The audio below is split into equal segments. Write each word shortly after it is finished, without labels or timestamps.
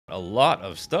A lot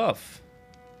of stuff.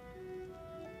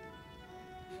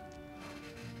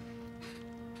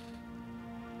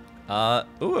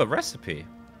 Ooh, a recipe.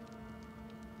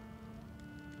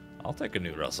 I'll take a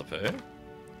new recipe.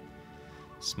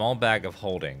 Small bag of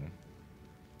holding.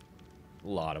 A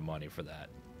lot of money for that.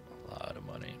 A lot of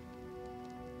money.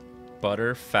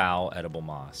 Butter, fowl, edible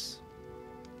moss.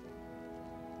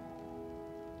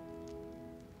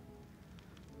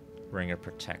 Ring of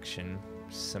protection.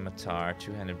 Scimitar,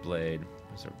 two-handed blade.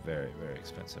 Those are very, very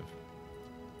expensive.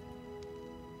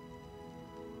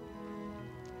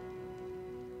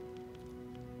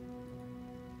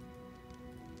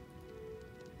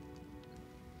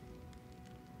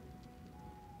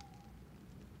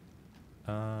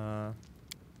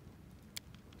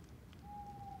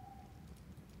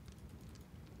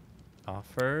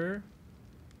 Offer.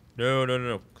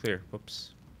 No. Clear.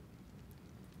 Whoops.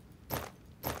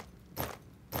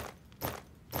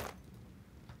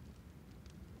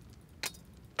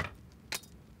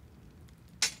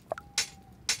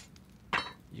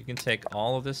 You can take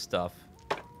all of this stuff.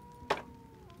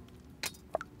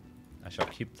 I shall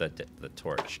keep the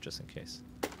torch just in case.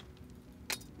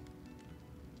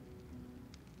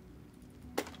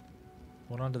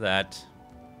 Hold on to that.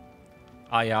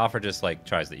 Ah, yeah, offer just like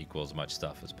tries to equal as much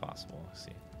stuff as possible. Let's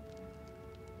see.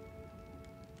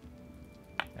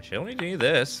 Actually, I don't need any of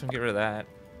this. I'll get rid of that.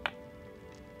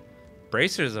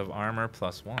 Bracers of armor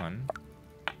 +1.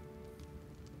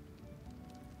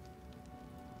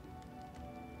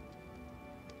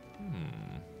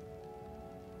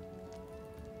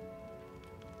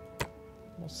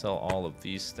 We'll sell all of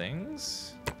these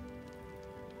things.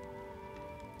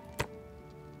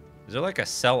 Is there like a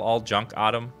sell all junk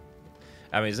item?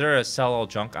 I mean, is there a sell all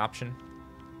junk option?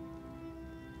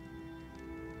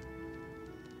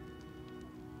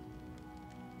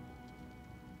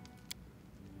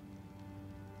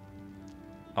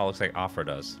 Oh, looks like offer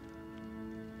does.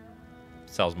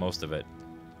 Sells most of it.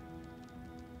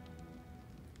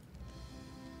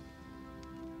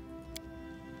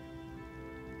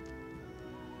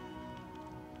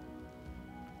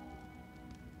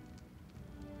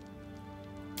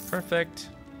 Perfect.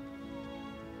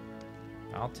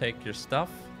 I'll take your stuff.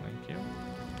 Thank you.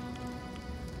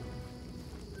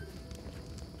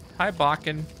 Hi,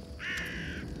 Bakken.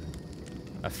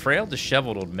 A frail,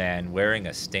 disheveled old man wearing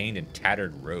a stained and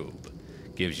tattered robe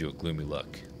gives you a gloomy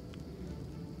look.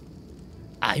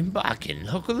 I'm Bakken,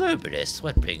 local herbalist.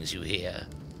 What brings you here?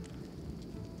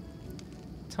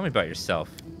 Tell me about yourself.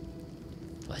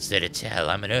 What's there to tell?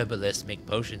 I'm an herbalist, make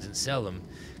potions and sell them.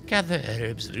 Gather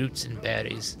herbs, roots, and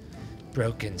berries.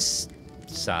 Broken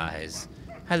size.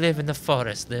 I live in the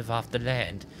forest, live off the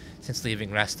land, since leaving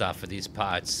Restov for these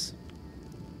parts.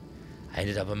 I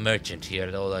ended up a merchant here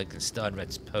at Oleg and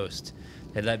Stodred's post.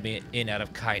 They let me in out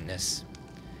of kindness.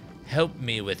 Help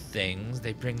me with things.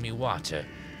 They bring me water,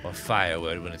 or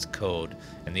firewood when it's cold,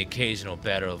 and the occasional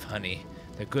barrel of honey.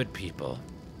 They're good people.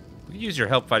 We could use your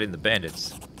help fighting the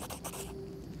bandits.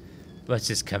 What's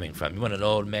this coming from? You want an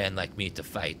old man like me to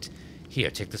fight? Here,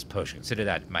 take this potion. Consider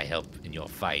that my help in your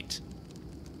fight.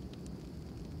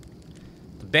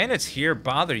 The bandits here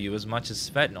bother you as much as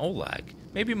Svet and Oleg.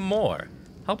 Maybe more.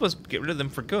 Help us get rid of them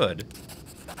for good.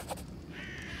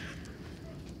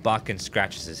 Bakken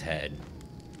scratches his head,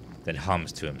 then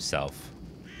hums to himself,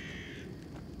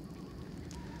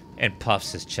 and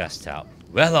puffs his chest out.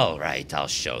 Well, all right, I'll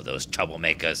show those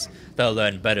troublemakers. They'll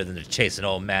learn better than to chase an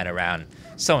old man around.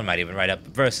 Someone might even write up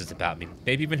verses about me,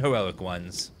 maybe even heroic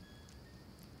ones.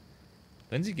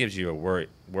 Lindsay gives you a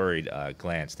worried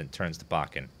glance, then turns to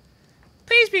Bakken.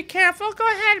 Please be careful. Go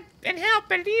ahead and help,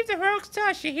 but leave the heroics to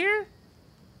us, you hear?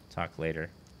 Talk later.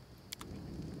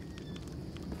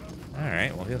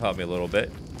 Alright, well, he'll help me a little bit.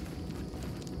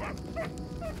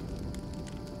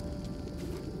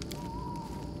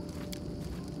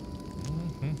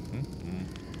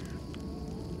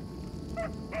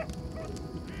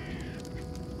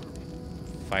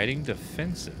 Fighting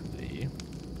defensively.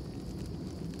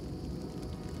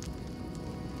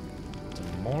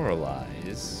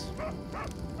 Demoralize.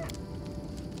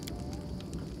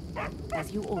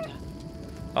 As you order.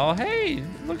 Oh, hey!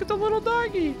 Look at the little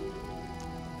doggy!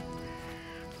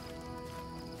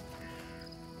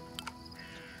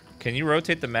 Can you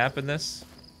rotate the map in this?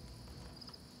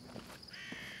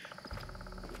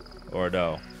 Or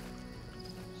no?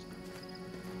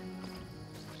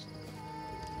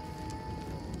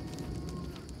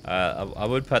 I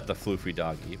would pet the floofy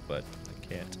doggy, but I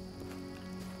can't.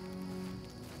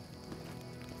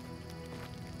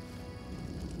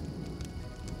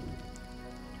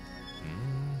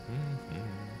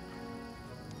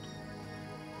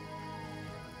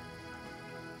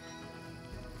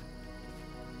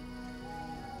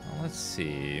 Let's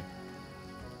see.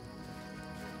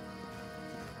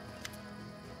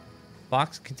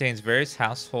 Box contains various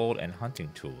household and hunting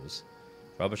tools.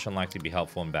 Rubbish unlikely to be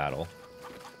helpful in battle.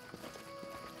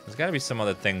 There's got to be some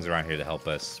other things around here to help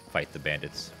us fight the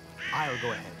bandits. I'll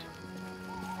go ahead.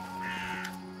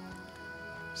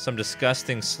 Some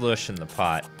disgusting slush in the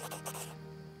pot.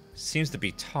 Seems to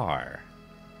be tar.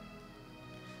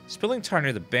 Spilling tar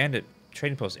near the bandit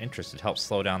trading post interested helps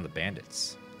slow down the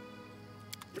bandits.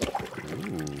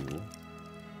 Ooh.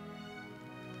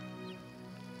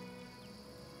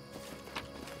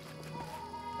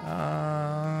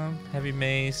 Heavy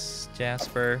mace,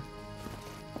 Jasper.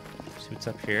 See what's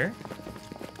up here.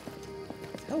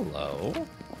 Hello.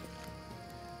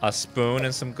 A spoon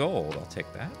and some gold. I'll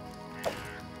take that.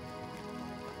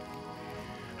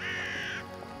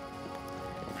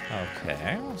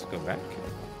 Okay, let's go back.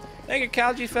 Thank you,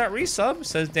 Calgy, for that resub,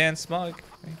 says Dan Smug.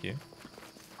 Thank you.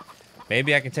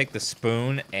 Maybe I can take the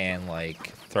spoon and,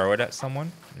 like, throw it at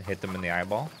someone and hit them in the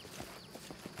eyeball.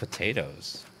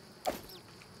 Potatoes.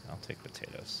 I'll take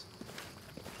potatoes.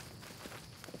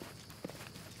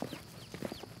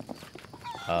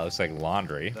 Looks like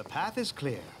laundry. The path is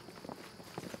clear.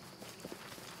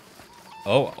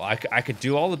 Oh, I could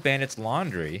do all the bandits'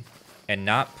 laundry and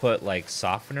not put, like,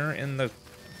 softener in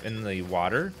the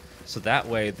water, so that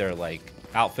way their, like,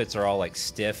 outfits are all, like,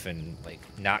 stiff and, like,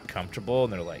 not comfortable,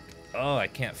 and they're like, oh, I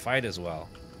can't fight as well.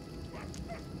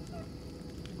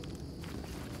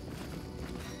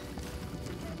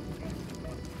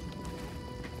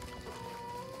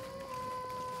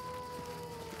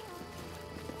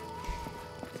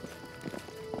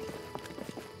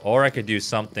 Or I could do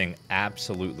something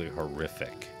absolutely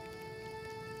horrific.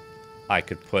 I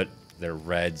could put their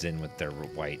reds in with their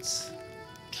whites.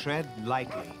 Tread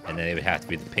lightly. And then they would have to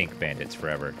be the pink bandits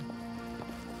forever.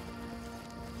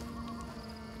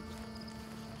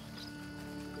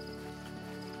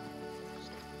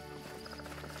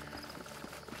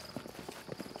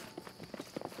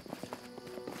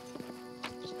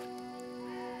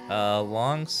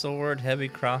 Long sword, heavy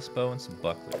crossbow, and some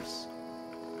bucklers.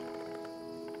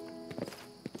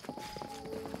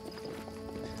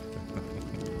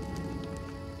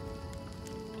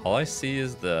 All I see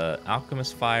is the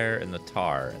Alchemist fire and the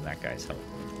tar, and that guy's helping.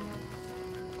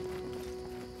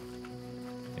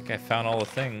 I think I found all the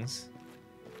things.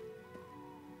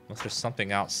 Unless there's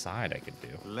something outside I could do.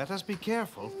 Let us be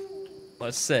careful.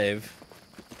 Let's save.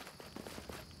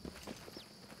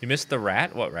 You missed the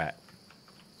rat? What rat?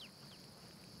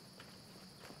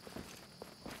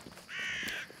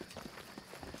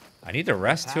 I need to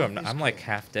rest too. I'm like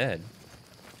half dead.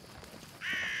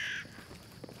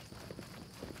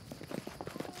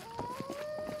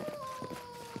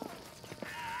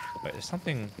 Wait, there's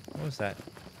something. What was that?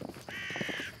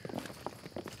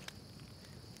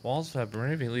 Walls have been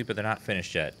revealed, but they're not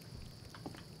finished yet.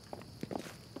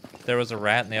 There was a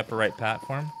rat in the upper right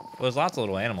platform. Well, there's lots of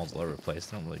little animals all over the place.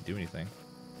 They don't really do anything.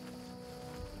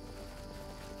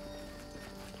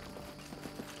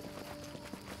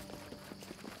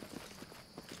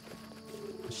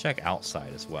 Let's check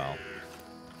outside as well.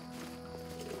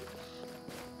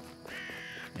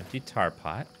 Empty tar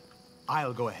pot.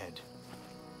 I'll go ahead.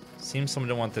 Seems someone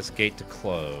didn't want this gate to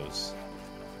close.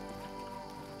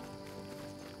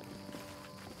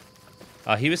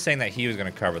 He was saying that he was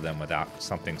going to cover them with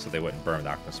something so they wouldn't burn with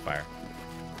Alchemist fire.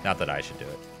 Not that I should do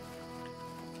it.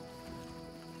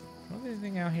 What is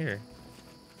anything out here?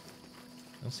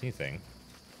 I don't see anything.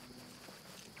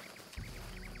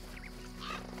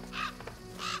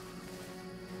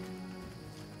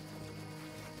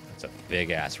 That's a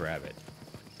big-ass rabbit.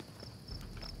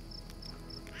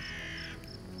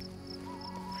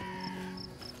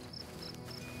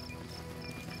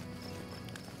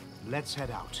 Let's head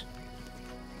out.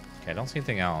 Okay, I don't see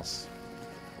anything else.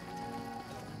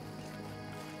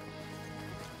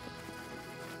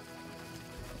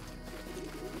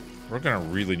 We're gonna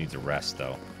really need to rest,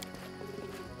 though.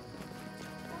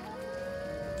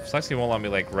 Flexi won't let me,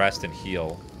 like, rest and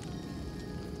heal.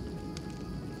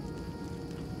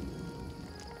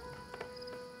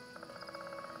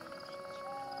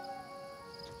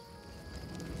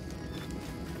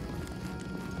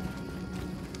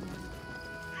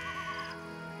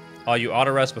 Oh, you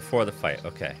auto-rest before the fight.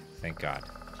 Okay, thank God.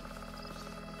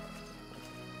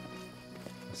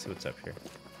 Let's see what's up here.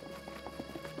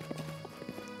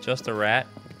 Just a rat,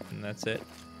 and that's it.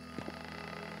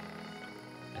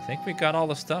 I think we got all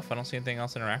the stuff. I don't see anything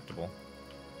else interactable.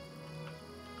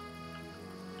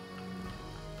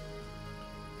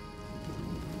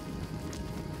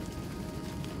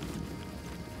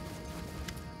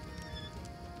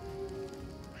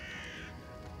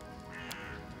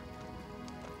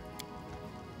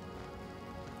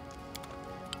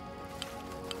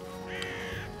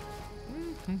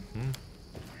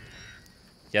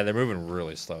 Yeah, they're moving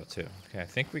really slow, too. Okay, I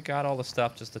think we got all the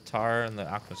stuff, just the tar and the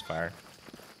Alchemist fire.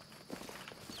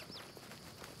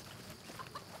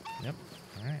 Yep.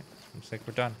 Alright. Looks like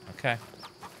we're done. Okay.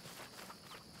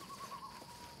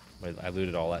 Wait, I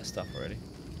looted all that stuff already.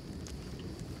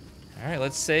 Alright,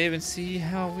 let's save and see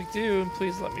how we do, and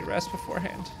please let me rest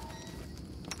beforehand.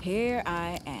 Here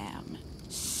I am.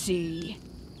 See?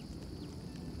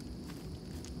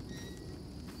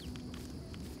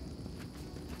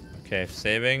 Okay,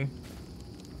 saving.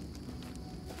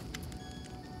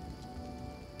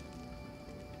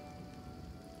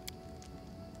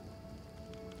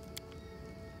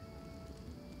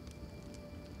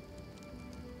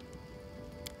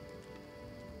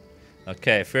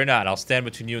 Okay, fear not. I'll stand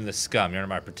between you and the scum. You're under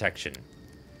my protection.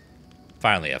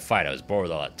 Finally, a fight. I was bored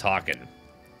with all that talking.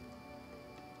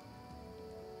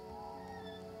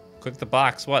 Click the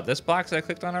box. What? This box I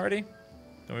clicked on already?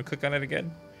 Don't we click on it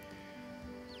again?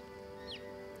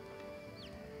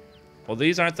 Well,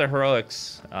 these aren't the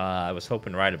heroics I was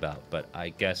hoping to write about, but I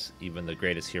guess even the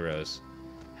greatest heroes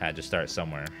had to start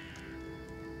somewhere.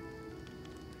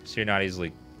 So you're not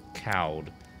easily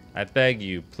cowed. I beg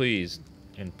you, please,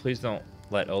 and please don't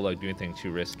let Oleg do anything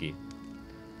too risky.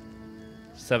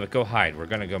 Seva, go hide. We're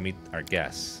gonna go meet our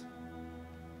guests.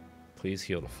 Please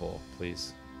heal to full,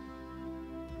 please.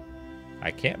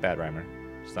 I can't bad rhymer.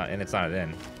 It's not, and it's not an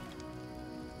inn.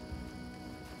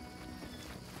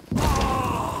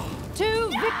 To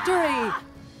victory!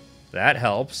 That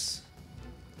helps.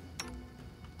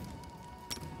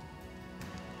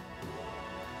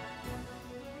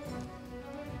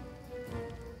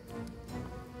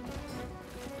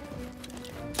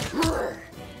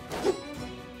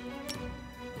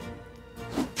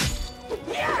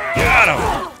 Got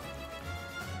him!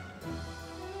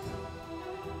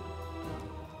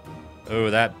 Ooh,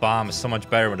 that bomb is so much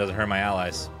better when it doesn't hurt my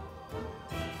allies.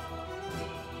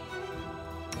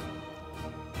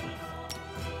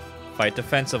 Fight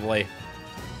defensively.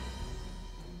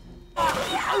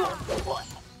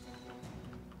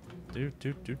 Do.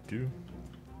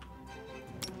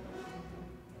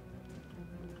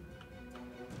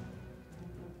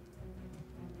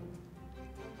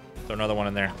 Throw another one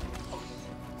in there.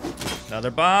 Another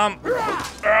bomb.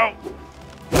 Oh.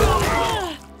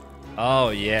 Oh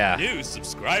yeah. New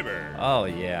subscriber. Oh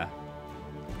yeah.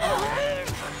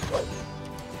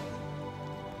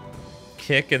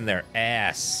 Kicking their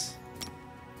ass.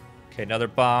 Okay, another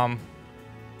bomb.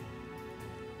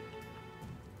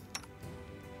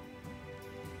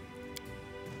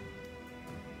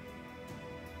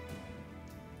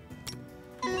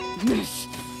 This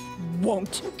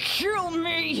won't kill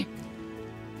me!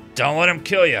 Don't let him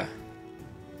kill you.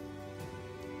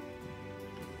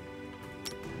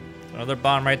 Another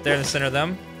bomb right there in the center of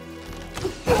them.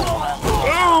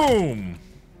 Boom!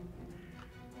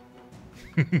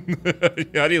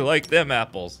 How do you like them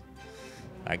apples?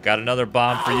 I got another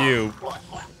bomb for you.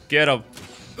 Get him.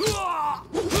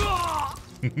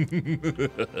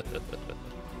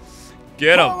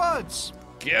 Get him. Forwards!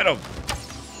 Get him.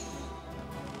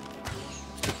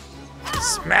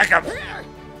 Smack him.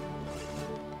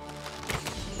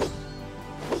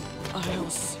 I'll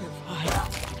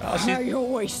survive. Oh, she's- I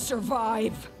always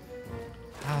survive.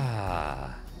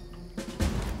 Ah.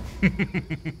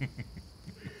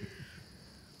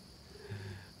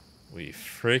 We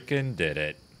freaking did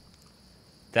it.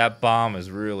 That bomb is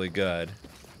really good.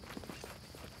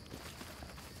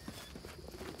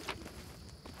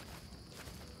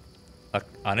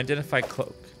 Unidentified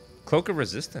cloak. Cloak of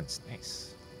resistance.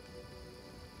 Nice.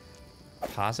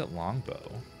 Posit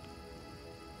longbow.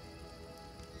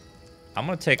 I'm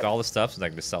gonna take all the stuff so I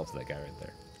can just sell it to that guy right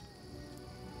there.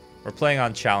 We're playing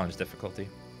on challenge difficulty.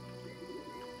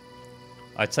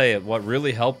 I tell you, what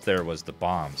really helped there was the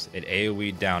bombs. It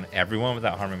AoE'd down everyone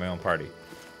without harming my own party.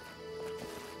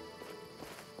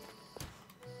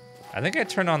 I think I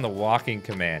turned on the walking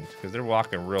command, because they're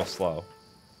walking real slow.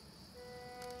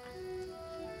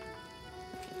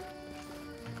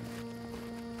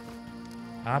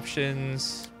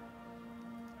 Options.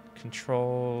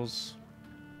 Controls.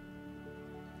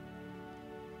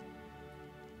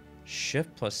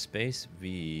 Shift plus space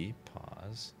V.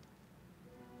 Pause.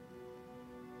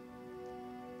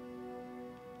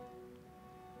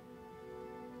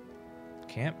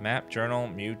 Camp, map, journal,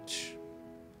 mute.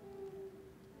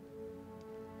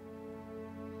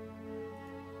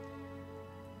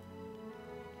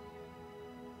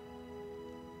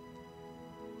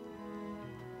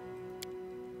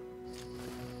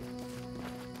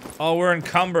 Oh, we're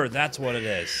encumbered. That's what it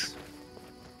is.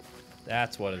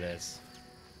 That's what it is.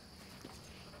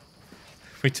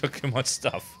 We took too much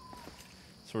stuff.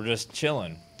 So we're just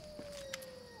chilling.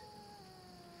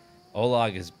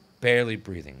 Olag is barely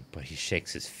breathing, but he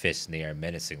shakes his fist in the air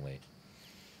menacingly.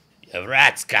 Your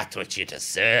rats got what you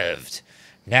deserved.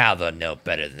 Now they'll know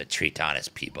better than to treat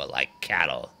honest people like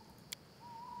cattle.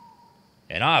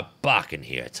 And our Bakken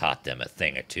here taught them a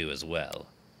thing or two as well.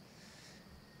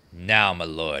 Now, my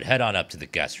lord, head on up to the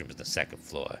guest rooms on the second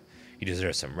floor. You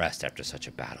deserve some rest after such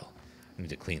a battle. You need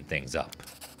to clean things up.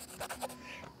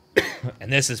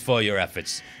 And this is for your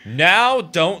efforts. Now,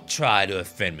 don't try to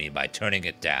offend me by turning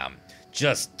it down.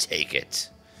 Just take it.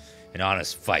 An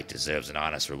honest fight deserves an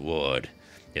honest reward.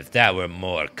 If that were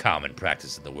more common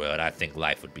practice in the world, I think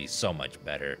life would be so much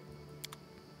better.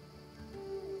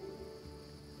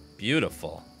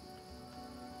 Beautiful.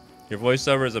 Your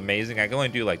voiceover is amazing. I can only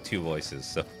do like 2 voices,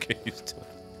 so get used to it.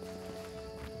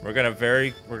 We're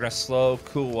gonna slow,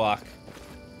 cool walk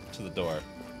to the door.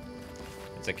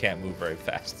 Since I can't move very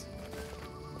fast.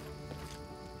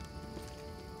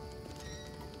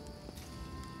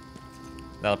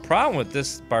 Now the problem with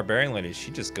this barbarian lady is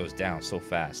she just goes down so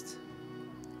fast.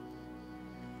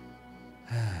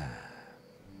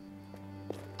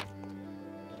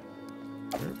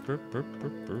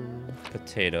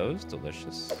 Potatoes,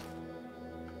 delicious.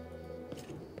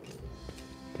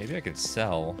 Maybe I can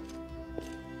sell.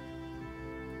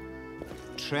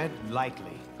 Tread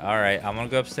lightly. Alright, I'm gonna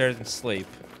go upstairs and sleep.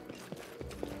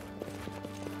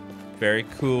 Very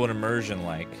cool and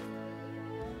immersion-like.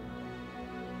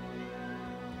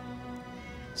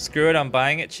 Screw it, I'm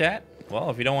buying it, chat. Well,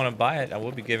 if you don't want to buy it, I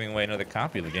will be giving away another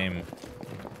copy of the game.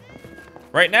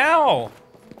 Right now!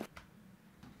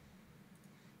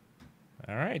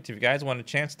 Alright, if you guys want a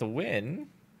chance to win,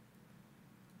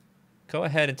 go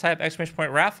ahead and type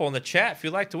 !raffle in the chat if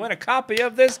you'd like to win a copy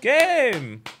of this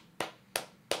game!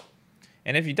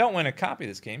 And if you don't win a copy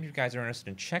of this game, if you guys are interested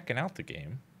in checking out the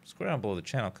game, scroll down below the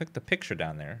channel, click the picture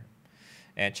down there,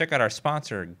 and check out our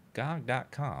sponsor,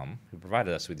 GOG.com, who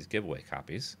provided us with these giveaway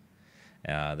copies.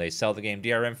 They sell the game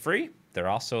DRM free. They're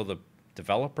also the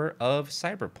developer of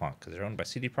Cyberpunk, because they're owned by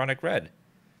CD Projekt Red.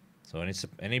 So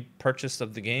any purchase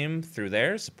of the game through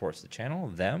there supports the channel,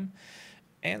 them,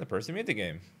 and the person who made the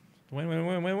game. Win, win,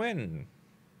 win, win, win.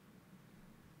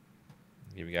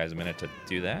 Give you guys a minute to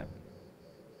do that.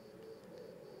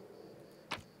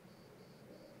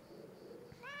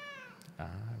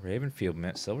 Ravenfield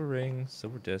Mint, Silver Ring,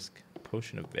 Silver Disc,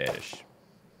 Potion of Vanish.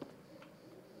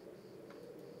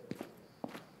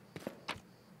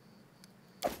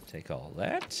 Take all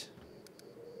that.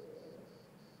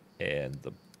 And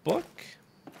the book.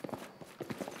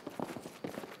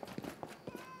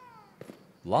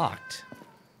 Locked.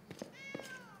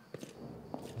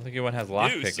 I don't think anyone has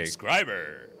lock New picking.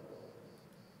 subscriber.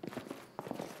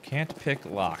 Can't pick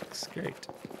locks. Great.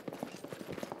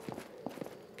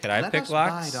 Can I Let pick us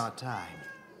locks? bide our time.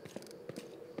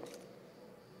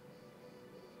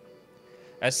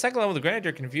 At second level, the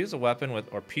Grenadier can fuse a weapon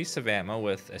with or piece of ammo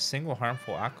with a single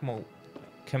harmful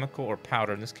chemical or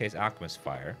powder, in this case, Alchemist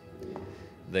fire.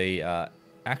 The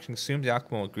action consumes the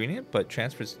alchemical ingredient, but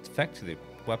transfers its effect to the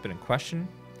weapon in question.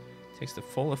 Takes the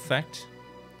full effect.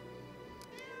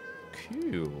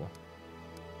 Cool.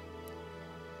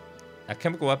 A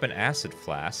chemical weapon acid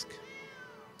flask.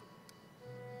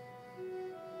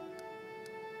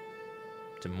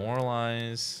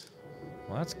 Demoralize.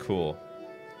 Well, that's cool.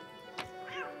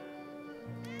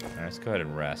 Alright, let's go ahead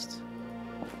and rest.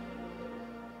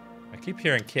 I keep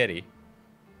hearing Kitty.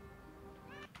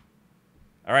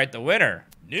 Alright, the winner.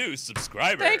 New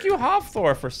subscriber. Thank you,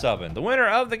 Hofthor, for subbing. The winner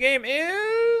of the game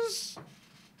is...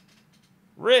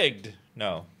 Rigged.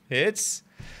 No, it's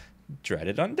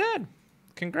Dreaded Undead.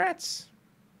 Congrats.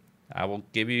 I will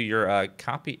give you your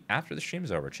copy after the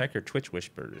stream's over. Check your Twitch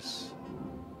whispers.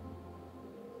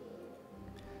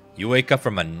 You wake up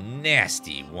from a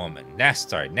nasty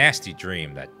nasty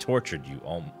dream that tortured you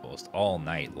almost all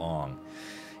night long.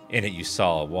 In it, you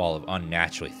saw a wall of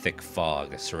unnaturally thick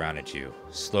fog that surrounded you,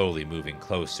 slowly moving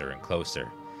closer and closer.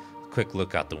 A quick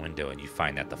look out the window and you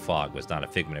find that the fog was not a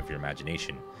figment of your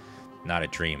imagination, not a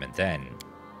dream, and then...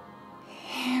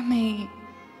 Hear me.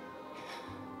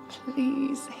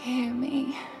 Please hear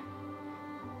me.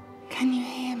 Can you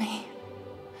hear me?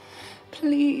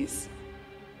 Please.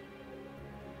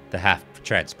 The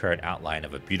half-transparent outline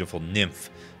of a beautiful nymph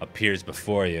appears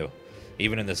before you.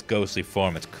 Even in this ghostly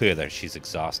form, it's clear that she's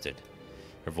exhausted.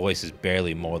 Her voice is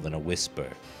barely more than a whisper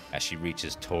as she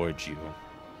reaches towards you.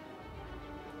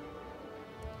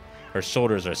 Her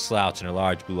shoulders are slouched and her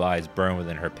large blue eyes burn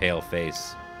within her pale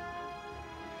face.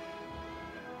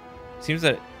 Seems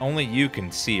that only you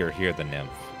can see or hear the nymph.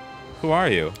 Who are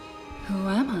you? Who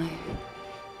am I?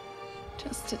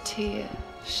 Just a tear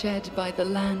shed by the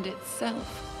land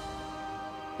itself.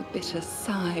 the bitter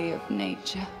sigh of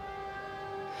nature.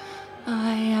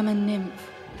 I am a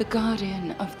nymph, the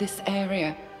guardian of this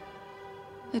area.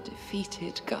 A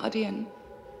defeated guardian.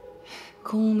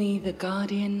 Call me the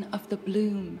guardian of the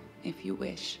bloom, if you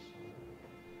wish.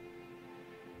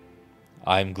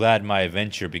 I'm glad my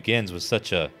adventure begins with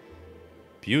such a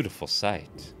beautiful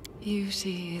sight.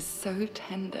 Beauty is so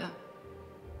tender.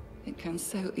 It can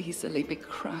so easily be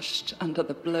crushed under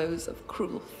the blows of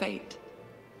cruel fate.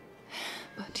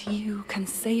 But you can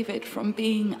save it from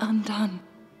being undone.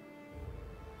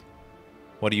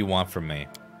 What do you want from me?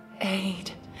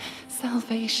 Aid,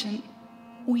 salvation.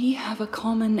 We have a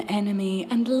common enemy,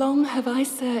 and long have I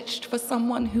searched for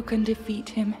someone who can defeat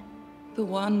him. The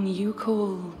one you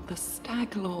call the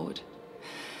Stag Lord.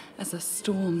 As a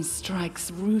storm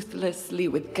strikes ruthlessly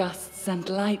with gusts and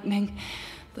lightning,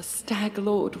 the Stag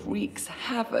Lord wreaks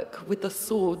havoc with the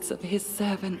swords of his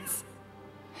servants.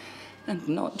 And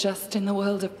not just in the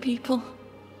world of people.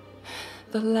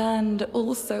 The land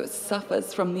also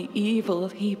suffers from the evil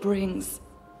he brings.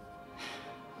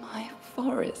 My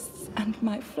forests and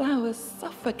my flowers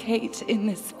suffocate in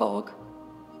this fog.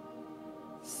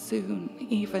 Soon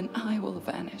even I will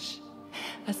vanish,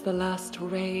 as the last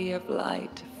ray of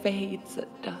light fades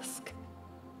at dusk.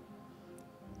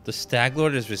 The Stag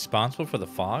Lord is responsible for the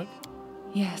fog?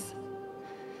 Yes,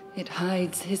 it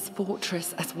hides his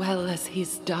fortress as well as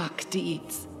his dark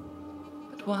deeds.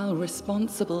 But while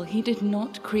responsible, he did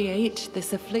not create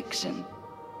this affliction.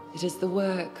 It is the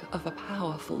work of a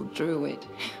powerful druid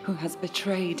who has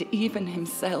betrayed even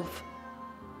himself.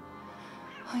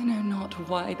 I know not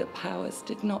why the powers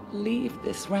did not leave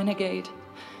this renegade,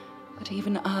 but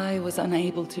even I was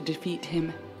unable to defeat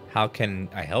him. How can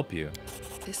I help you?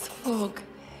 This fog,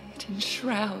 it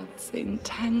enshrouds,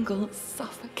 entangles,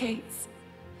 suffocates.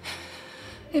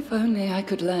 If only I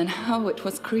could learn how it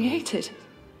was created.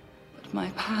 But my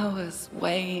powers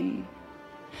wane.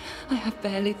 I have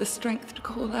barely the strength to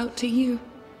call out to you.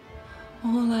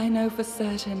 All I know for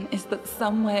certain is that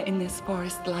somewhere in this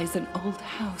forest lies an old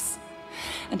house,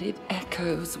 and it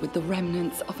echoes with the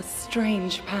remnants of a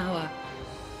strange power.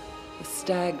 The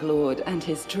Stag Lord and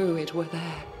his druid were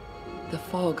there. The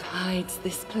fog hides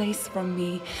this place from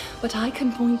me, but I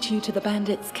can point you to the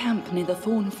bandits' camp near the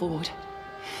Thornford.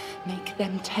 Make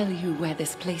them tell you where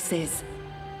this place is.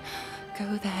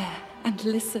 Go there and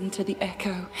listen to the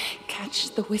echo,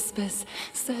 catch the whispers,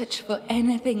 search for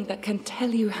anything that can tell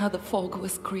you how the fog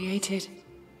was created.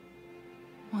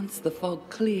 Once the fog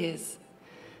clears,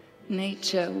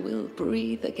 nature will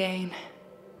breathe again,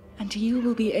 and you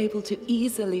will be able to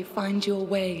easily find your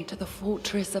way to the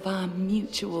fortress of our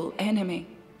mutual enemy.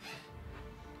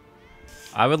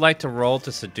 I would like to roll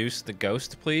to seduce the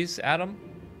ghost, please, Adam.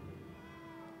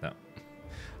 No.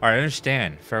 Alright, I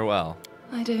understand. Farewell.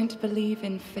 I don't believe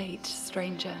in fate,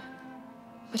 stranger,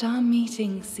 but our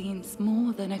meeting seems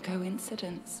more than a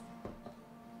coincidence.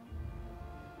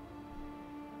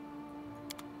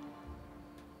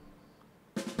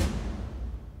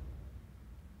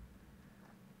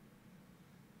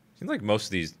 Seems like most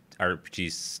of these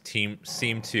RPGs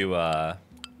seem to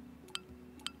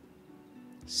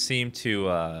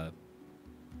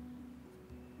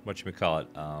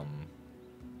whatchamacallit,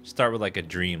 start with like a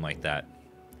dream like that.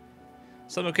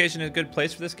 Some location is a good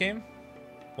place for this game?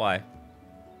 Why?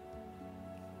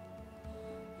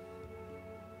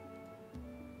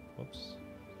 Whoops.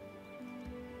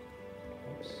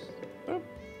 Whoops. Boop.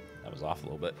 That was off a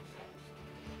little bit.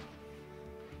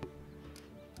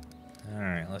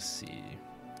 Alright, let's see.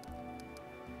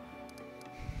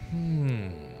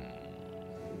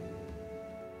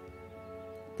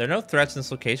 There are no threats in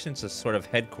this location. It's a sort of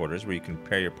headquarters where you can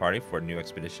prepare your party for a new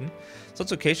expedition.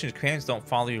 Such locations, companions don't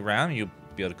follow you around. You'll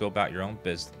be able to go about your own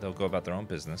business. They'll go about their own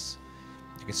business.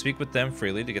 You can speak with them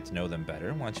freely to get to know them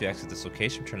better. Once you exit this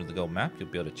location, turn to the gold map. You'll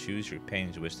be able to choose your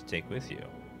companions you wish to take with you.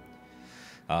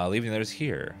 Leaving letters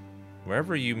here.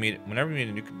 Whenever you meet a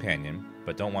new companion,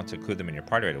 but don't want to include them in your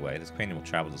party right away, this companion will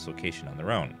travel to this location on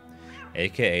their own.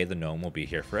 AKA, the gnome will be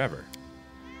here forever.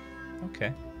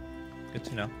 Okay. Good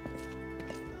to know.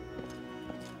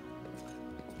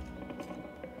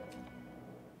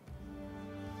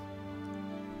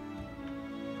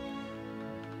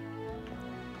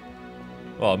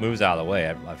 Well, it moves out of the way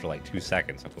after like 2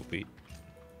 seconds. Uncle Pete.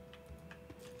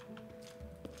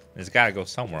 It's got to go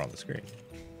somewhere on the screen.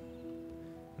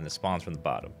 And it spawns from the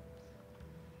bottom.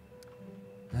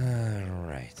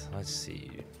 Alright, let's see.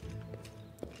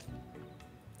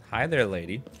 Hi there,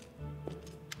 lady.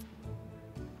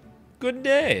 Good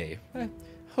day. I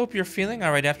hope you're feeling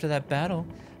alright after that battle.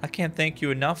 I can't thank you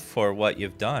enough for what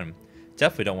you've done.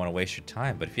 Definitely don't want to waste your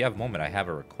time, but if you have a moment, I have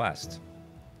a request.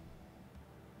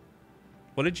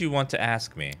 What did you want to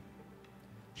ask me?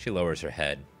 She lowers her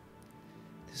head.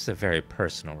 This is a very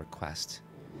personal request.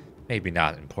 Maybe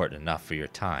not important enough for your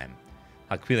time.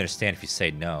 I'll completely understand if you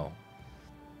say no.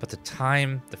 But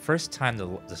the first time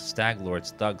the Stag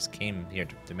Lord's thugs came here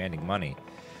demanding money,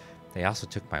 they also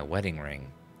took my wedding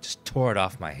ring. Just tore it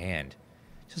off my hand.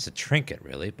 Just a trinket,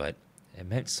 really, but it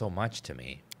meant so much to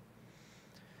me.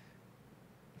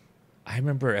 I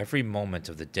remember every moment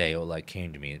of the day Oleg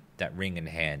came to me, that ring in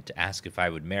hand, to ask if I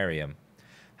would marry him.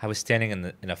 I was standing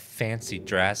in a fancy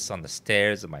dress on the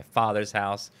stairs of my father's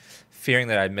house, fearing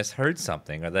that I'd misheard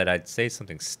something or that I'd say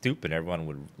something stupid and everyone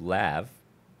would laugh.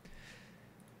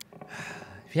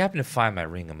 If you happen to find my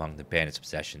ring among the bandits'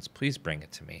 possessions, please bring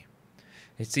it to me.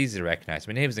 It's easy to recognize.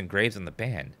 My name is engraved on the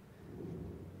band.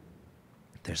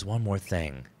 There's one more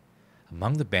thing.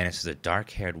 Among the bandits is a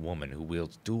dark-haired woman who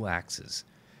wields dual axes.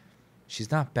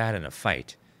 She's not bad in a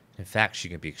fight. In fact, she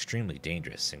can be extremely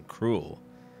dangerous and cruel.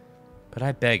 But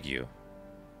I beg you,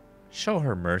 show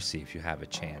her mercy if you have a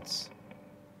chance.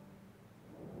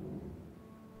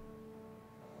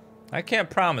 I can't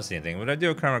promise anything, but I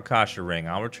do come across your ring.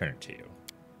 I'll return it to you.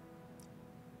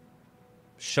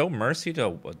 Show mercy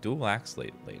to a dual axe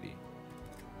lady.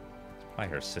 It's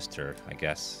probably her sister, I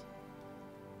guess.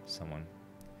 Someone.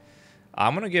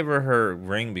 I'm going to give her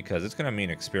ring because it's going to mean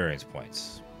experience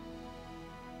points.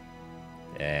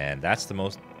 And that's the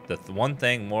one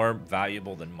thing more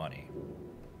valuable than money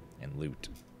and loot.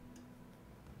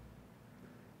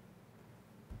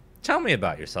 Tell me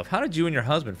about yourself. How did you and your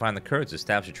husband find the courage to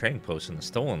establish a trading post in the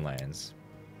Stolen Lands?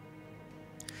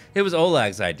 It was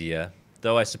Oleg's idea,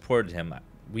 though I supported him.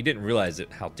 We didn't realize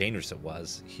how dangerous it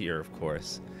was here, of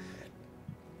course.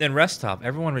 In Restop,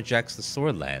 everyone rejects the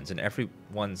Sword Lands, and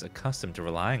everyone's accustomed to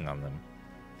relying on them.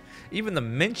 Even the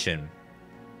mention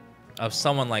of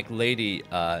someone like Lady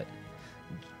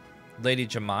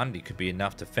Jamandi could be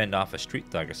enough to fend off a street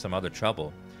thug or some other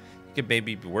trouble. He could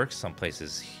maybe work some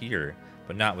places here,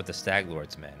 but not with the Stag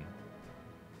Lord's men.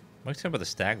 What's about the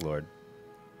Stag Lord?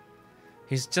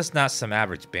 He's just not some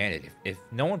average bandit. If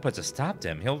no one puts a stop to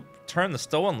him, he'll turn the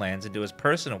Stolen Lands into his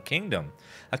personal kingdom.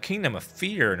 A kingdom of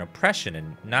fear and oppression,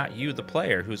 and not you, the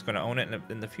player, who's going to own it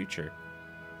in the future.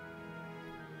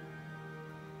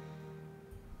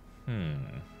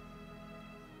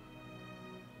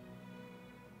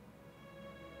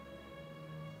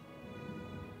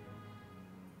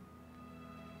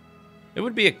 It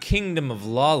would be a kingdom of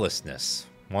lawlessness.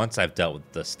 Once I've dealt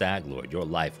with the Stag Lord, your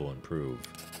life will improve.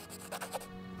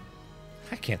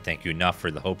 I can't thank you enough for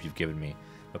the hope you've given me,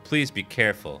 but please be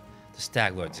careful. The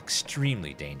Stag Lord's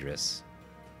extremely dangerous.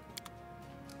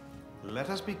 Let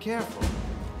us be careful.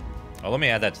 Oh, let me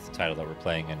add that to the title that we're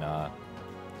playing in,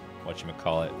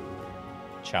 whatchamacallit,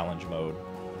 challenge mode.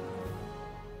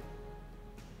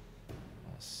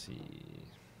 Let's see.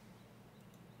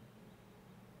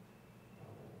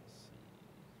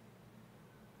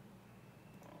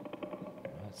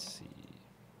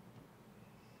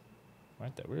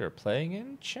 Right, that we are playing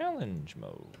in challenge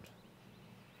mode.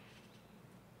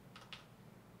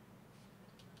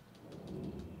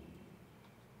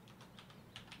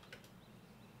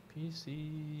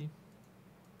 PC.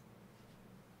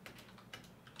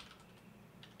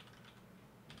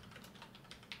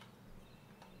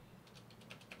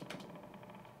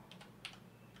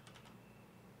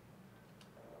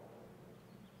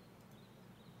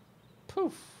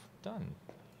 Poof, done.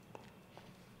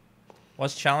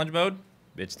 What's challenge mode?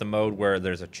 It's the mode where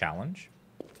there's a challenge.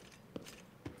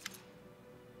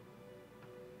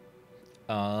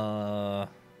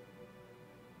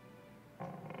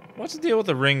 What's the deal with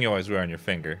the ring you always wear on your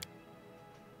finger?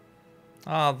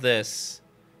 This.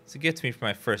 It's a gift to me from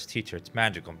my first teacher. It's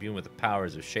magical, imbued with the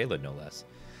powers of Shayla, no less.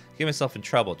 To get myself in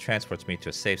trouble, it transports me to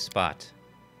a safe spot.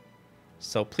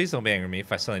 So please don't be angry with me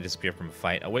if I suddenly disappear from a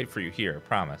fight. I'll wait for you here, I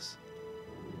promise.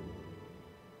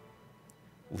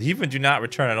 Leave and do not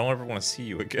return. I don't ever want to see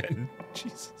you again.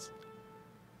 Jesus.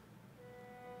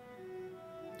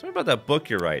 Tell me about that book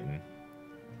you're writing.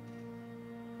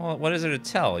 Well, what is there to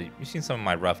tell? You've seen some of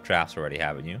my rough drafts already,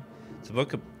 haven't you? It's a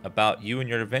book about you and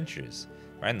your adventures.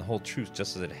 Writing the whole truth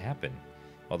just as it happened.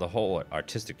 Well, the whole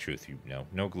artistic truth, you know.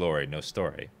 No glory, no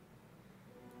story.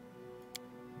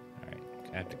 Alright,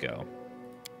 I have to go.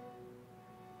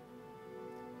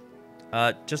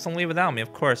 Just don't leave without me,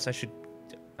 of course.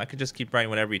 I could just keep writing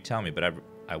whatever you tell me, but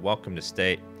I welcome to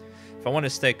stay. If I wanted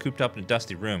to stay cooped up in a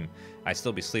dusty room, I'd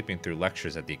still be sleeping through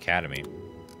lectures at the academy.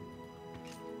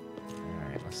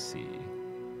 Alright, let's see.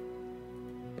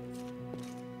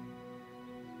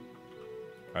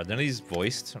 Are none of these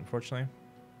voiced, unfortunately?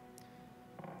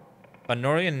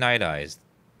 Honorian Night Eyes.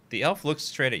 The elf looks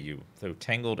straight at you, through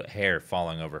tangled hair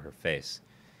falling over her face.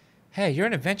 Hey, you're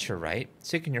an adventurer, right?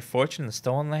 Seeking your fortune in the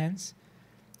Stolen Lands?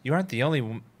 You aren't the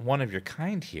only one of your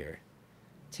kind here.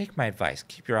 Take my advice.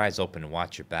 Keep your eyes open and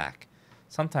watch your back.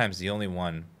 Sometimes the only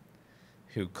one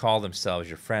who call themselves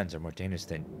your friends are more dangerous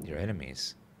than your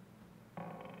enemies.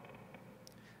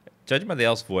 Judging by the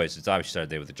elf's voice, it's obvious she started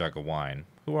the day with a jug of wine.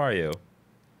 Who are you?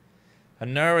 A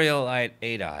Noriel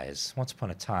Eight Eyes. Once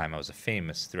upon a time, I was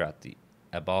famous throughout the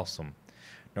Abalsum.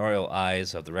 Noriel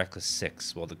Eyes of the Reckless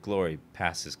Six, while the glory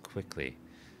passes quickly.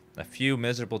 A few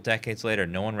miserable decades later,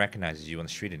 no one recognizes you on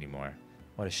the street anymore.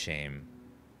 What a shame.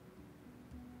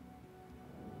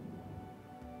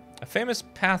 A famous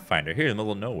Pathfinder here in the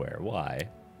middle of nowhere. Why?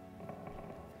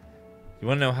 You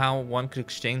want to know how one could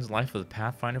exchange life with a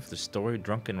Pathfinder for the story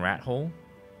drunken rat hole?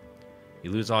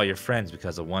 You lose all your friends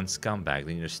because of one scumbag,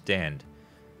 then you understand.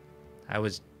 I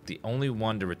was the only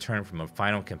one to return from a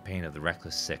final campaign of the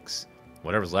Reckless Six.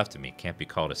 Whatever's left of me can't be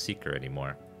called a seeker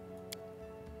anymore.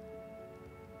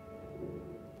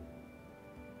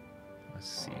 Let's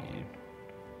see.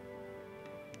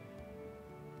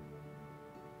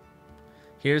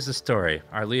 Here's the story.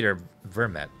 Our leader,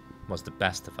 Vermet, was the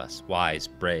best of us. Wise,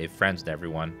 brave, friends with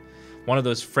everyone. One of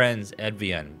those friends,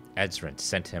 Edvian Edzrint,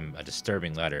 sent him a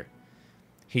disturbing letter.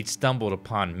 He'd stumbled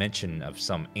upon mention of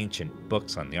some ancient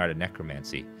books on the art of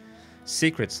necromancy.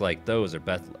 Secrets like those are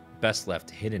best left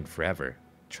hidden forever.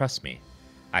 Trust me,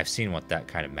 I've seen what that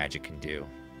kind of magic can do.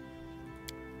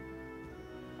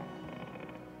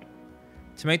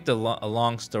 To make a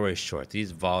long story short,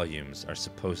 these volumes are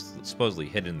supposedly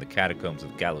hidden in the catacombs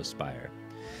of Gallowspire.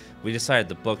 We decided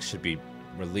the books should be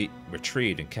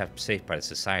retrieved and kept safe by the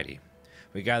society.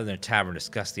 We gathered in a tavern,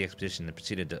 discussed the expedition, and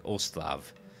proceeded to Oslav.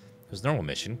 It was a normal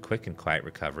mission, quick and quiet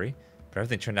recovery, but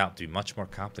everything turned out to be much more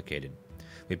complicated.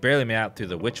 We barely made out through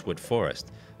the Witchwood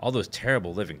Forest. All those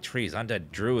terrible living trees,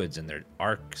 undead druids and their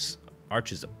arches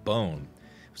of bone.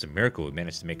 It was a miracle we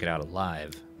managed to make it out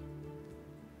alive.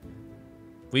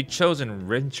 We'd chosen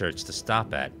Rinchurch to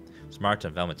stop at. It was marked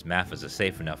on Velmet's map as a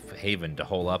safe enough haven to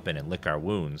hole up in and lick our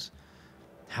wounds.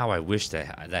 How I wish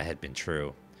that had been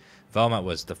true. Velmet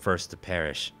was the first to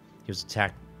perish. He was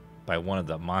attacked by one of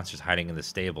the monsters hiding in the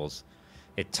stables.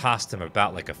 It tossed him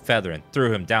about like a feather and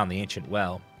threw him down the ancient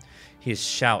well. His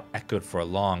shout echoed for a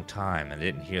long time, and I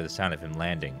didn't hear the sound of him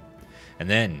landing. And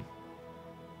then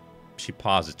she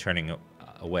paused, turning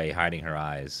away, hiding her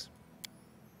eyes.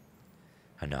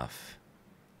 Enough.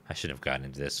 I shouldn't have gotten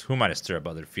into this. Who am I to stir up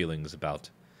others' feelings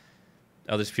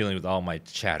with all my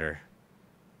chatter?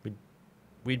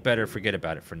 We'd better forget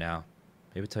about it for now.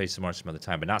 Maybe tell you some more some other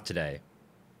time, but not today.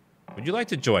 Would you like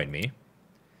to join me?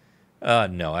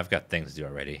 No, I've got things to do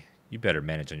already. You better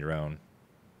manage on your own.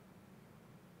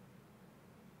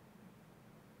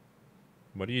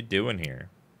 What are you doing here?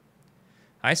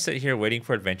 I sit here waiting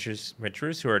for adventurers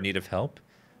who are in need of help.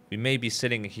 We may be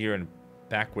sitting here in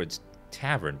Backwoods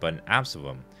Tavern, but in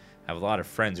Absalom, I have a lot of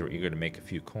friends who are eager to make a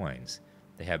few coins.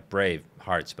 They have brave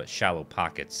hearts but shallow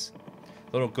pockets.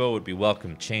 A little gold would be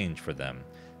welcome change for them.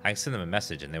 I can send them a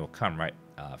message and they will come right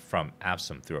from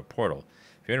Absalom through a portal.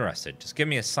 If you're interested, just give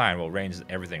me a sign. We'll arrange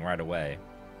everything right away.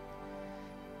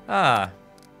 Ah,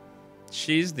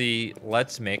 she's the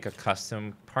let's make a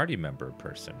custom party member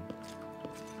person.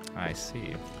 I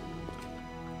see.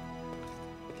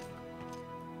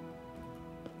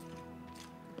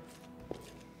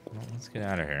 Well, let's get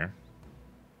out of here.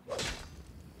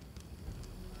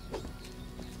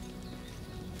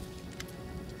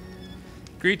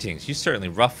 Greetings. You certainly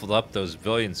ruffled up those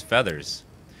villain's feathers.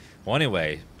 Well,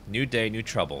 anyway, new day, new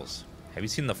troubles. Have you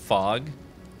seen the fog?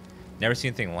 Never seen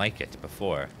anything like it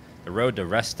before. The road to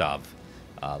Restov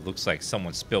looks like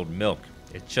someone spilled milk.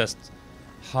 It just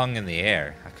hung in the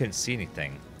air. I couldn't see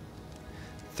anything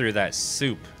through that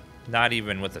soup, not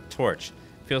even with a torch.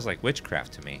 Feels like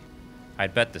witchcraft to me.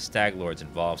 I'd bet the Stag Lord's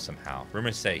involved somehow.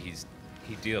 Rumors say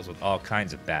he deals with all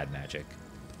kinds of bad magic.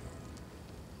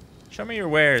 Show me your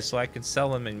wares so I can sell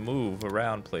them and move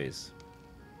around, please.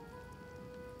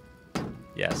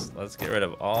 Yes, let's get rid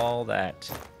of all that.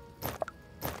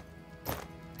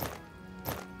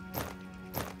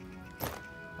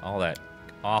 All that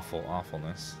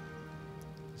awfulness.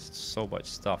 Just so much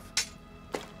stuff.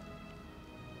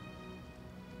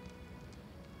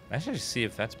 I should see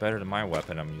if that's better than my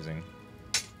weapon I'm using.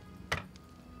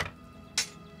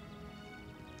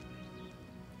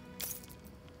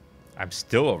 I'm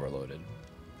still overloaded.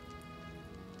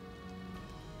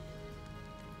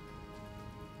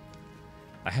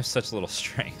 I have such little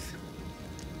strength.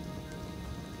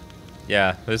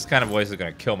 Yeah, this kind of voice is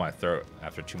going to kill my throat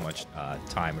after too much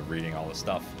time of reading all this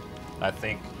stuff, I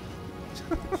think.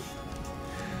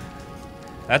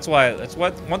 That's why. That's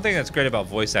what one thing that's great about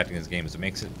voice acting in this game is it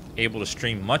makes it able to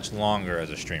stream much longer as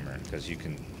a streamer because you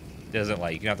can. It doesn't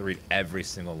like you don't have to read every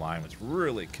single line, which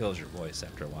really kills your voice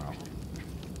after a while.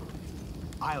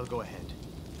 I'll go ahead.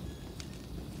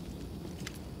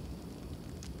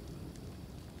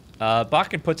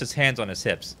 Bakken puts his hands on his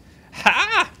hips.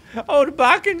 Ha! Old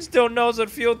Bakken still knows a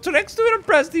few tricks to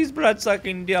impress these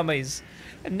blood-sucking dummies.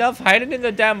 Enough hiding in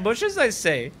the damn bushes, I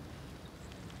say.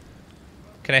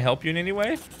 Can I help you in any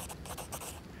way?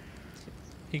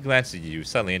 He glanced at you,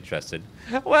 suddenly interested.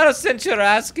 Well, since you're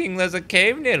asking, there's a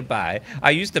cave nearby.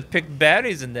 I used to pick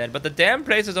berries in there, but the damn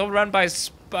place is overrun by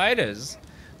spiders.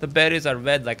 The berries are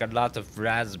red like a lot of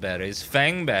raspberries.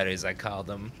 Fangberries, I call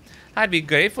them. I'd be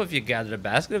grateful if you gathered a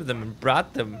basket of them and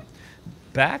brought them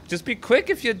back. Just be quick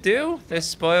if you do. They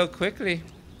spoil quickly.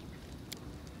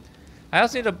 I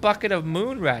also need a bucket of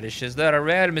moon radishes. They're a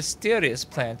rare, mysterious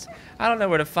plant. I don't know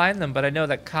where to find them, but I know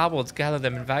that kobolds gather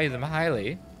them and value them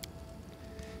highly.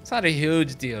 It's not a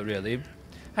huge deal, really.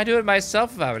 I'd do it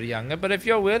myself if I were younger, but if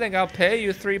you're willing, I'll pay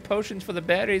you 3 potions for the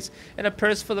berries and a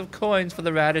purse full of coins for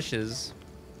the radishes.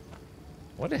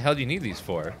 What the hell do you need these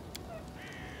for?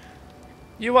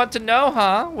 You want to know,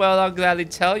 huh? Well, I'll gladly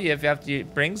tell you if you have to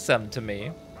bring some to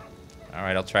me.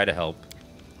 Alright, I'll try to help.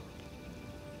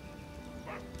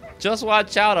 Just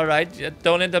watch out, alright?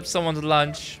 Don't end up someone's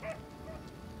lunch.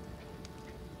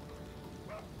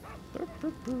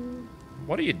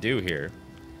 What do you do here?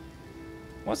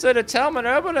 What's there to tell? I'm an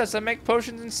herbalist. I make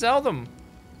potions and sell them.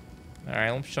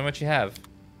 Alright, let's show me what you have.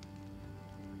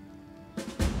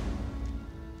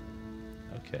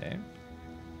 Okay.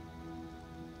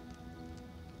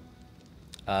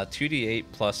 2d8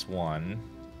 plus 1.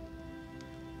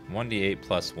 1d8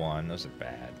 plus 1. Those are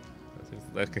bad.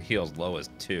 That could heal as low as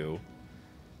 2.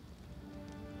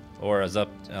 Or as up...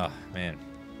 Oh, man.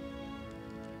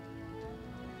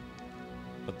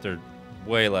 But they're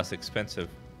way less expensive.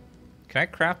 Can I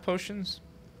craft potions?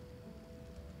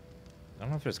 I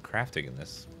don't know if there's crafting in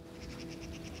this.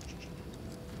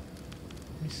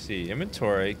 Let me see.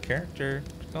 Inventory, character,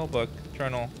 spellbook,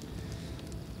 journal,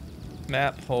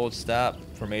 map, hold, stop,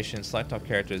 formation, select all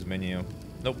characters, menu.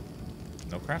 Nope.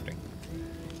 No crafting.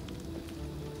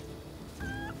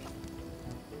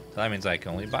 So that means I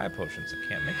can only buy potions. I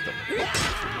can't make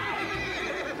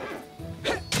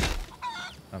them.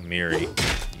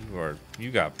 Amiri,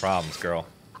 you got problems, girl.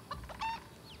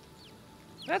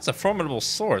 That's a formidable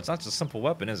sword. It's not just a simple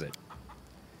weapon, is it?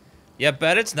 Yeah,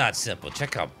 bet it's not simple.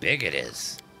 Check how big it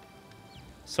is.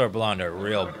 Sword belonged to a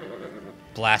real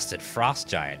blasted frost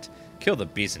giant. Killed the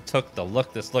beast and took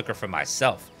this looker for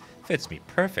myself. Fits me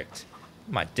perfect.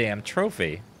 My damn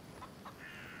trophy.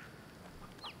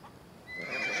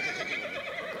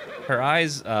 Her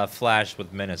eyes flash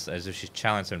with menace as if she's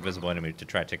challenged an invisible enemy to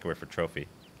try to take away her trophy.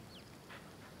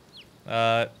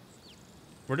 We're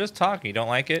just talking. You don't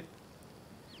like it?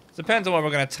 Depends on what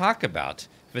we're going to talk about.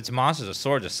 If it's monsters or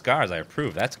swords or scars, I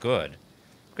approve. That's good.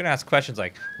 I'm going to ask questions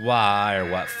like, why or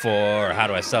what for, or how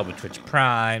do I sell with Twitch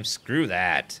Prime? Screw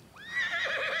that.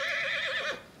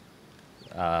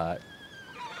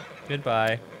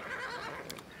 Goodbye.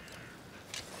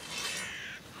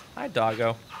 Hi,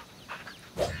 doggo.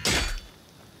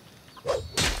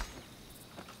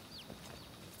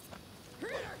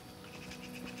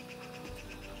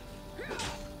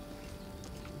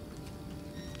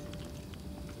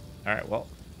 Alright, well,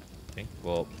 I think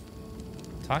we'll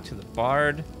talk to the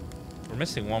bard. We're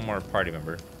missing one more party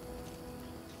member.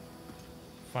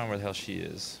 Find where the hell she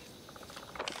is.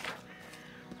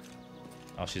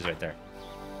 Oh, she's right there.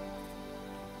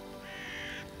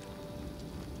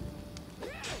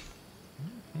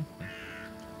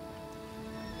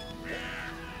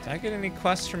 Did I get any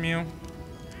quests from you?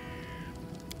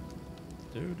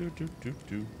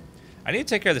 I need to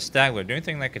take care of the stag lord. Do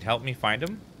anything that could help me find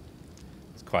him?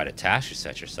 It's quite a task you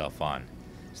set yourself on.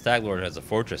 Stag Lord has a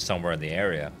fortress somewhere in the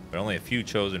area, but only a few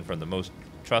chosen from the most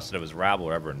trusted of his rabble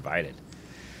are ever invited.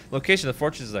 Location of the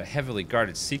fortress is a heavily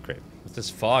guarded secret. With this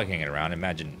fog hanging around, I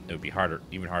imagine it would be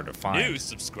even harder to find. New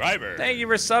subscriber. Thank you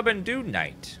for subbing, Dude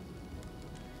Knight.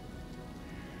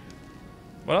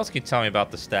 What else can you tell me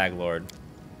about the Stag Lord?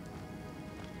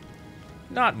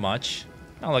 Not much.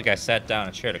 Not like I sat down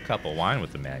and shared a cup of wine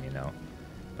with the man, you know.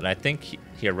 But I think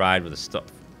he arrived with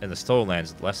in the Stolen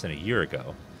Lands less than a year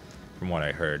ago, from what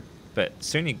I heard. But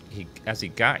soon as he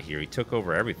got here, he took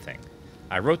over everything.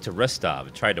 I wrote to Ristov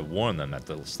and tried to warn them that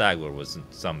the Stag Lord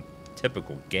wasn't some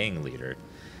typical gang leader.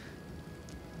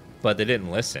 But they didn't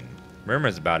listen.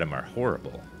 Rumors about him are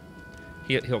horrible.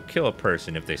 He'll kill a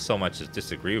person if they so much as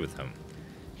disagree with him.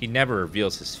 He never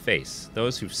reveals his face.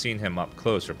 Those who've seen him up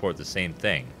close report the same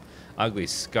thing. Ugly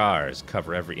scars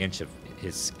cover every inch of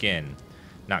his skin,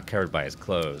 not covered by his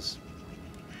clothes.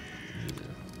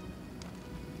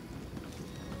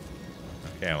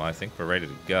 Okay, well, I think we're ready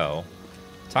to go.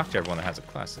 Talk to everyone that has a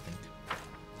quest, I think.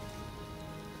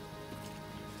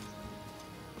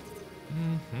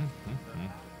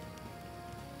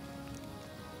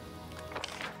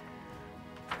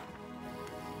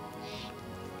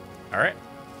 Alright.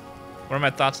 What are my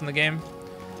thoughts on the game?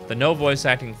 The no voice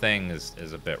acting thing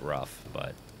is a bit rough,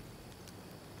 but...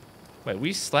 Wait,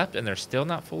 we slept and they're still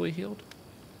not fully healed?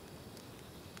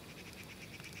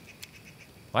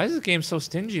 Why is this game so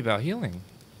stingy about healing?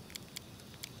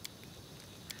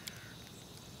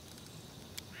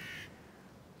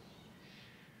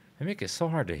 They make it so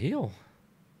hard to heal.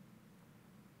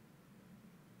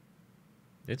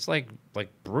 It's like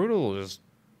brutal. Just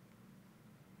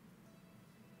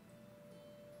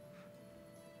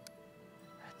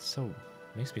that's so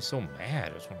makes me so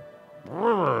mad. I just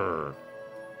want.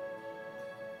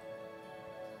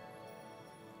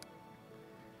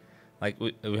 Like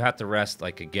we have to rest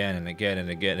like again and again and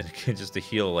again and again just to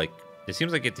heal. Like it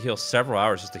seems like you have to heal several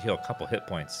hours just to heal a couple hit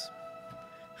points.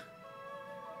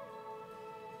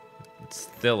 It's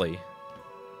silly.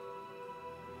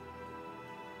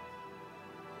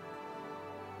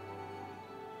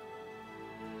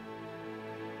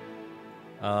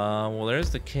 Well,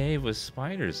 there's the cave with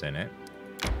spiders in it.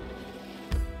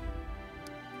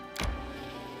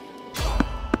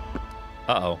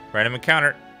 Uh-oh, random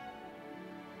encounter.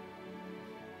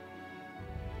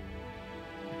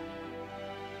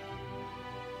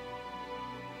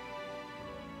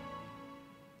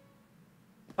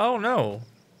 Oh no.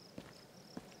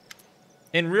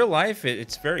 In real life,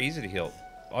 it's very easy to heal.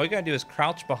 All you gotta do is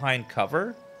crouch behind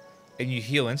cover, and you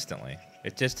heal instantly.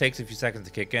 It just takes a few seconds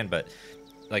to kick in, but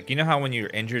like you know how when you're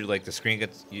injured, like the screen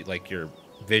gets, like your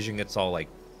vision gets all like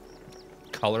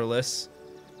colorless.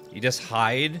 You just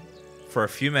hide for a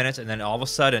few minutes, and then all of a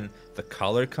sudden the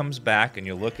color comes back, and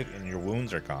you look at, and your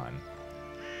wounds are gone.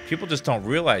 People just don't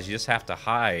realize you just have to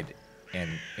hide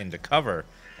into cover,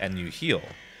 and you heal.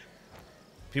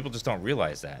 People just don't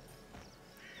realize that.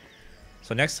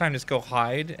 So next time, just go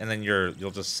hide, and then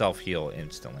you'll just self-heal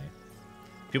instantly.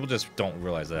 People just don't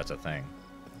realize that that's a thing.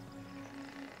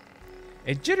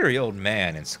 A jittery old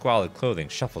man in squalid clothing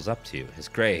shuffles up to you, his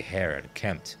gray hair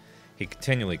unkempt. He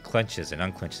continually clenches and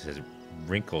unclenches his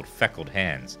wrinkled, feckled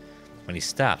hands. When he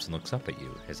stops and looks up at you,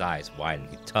 his eyes widen.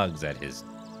 He tugs at his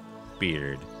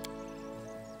beard.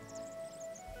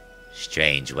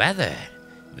 Strange weather.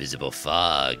 Visible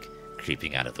fog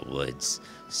creeping out of the woods.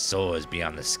 Soars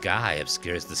beyond the sky,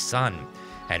 obscures the sun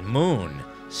and moon.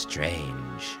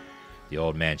 Strange. The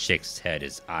old man shakes his head.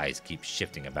 His eyes keep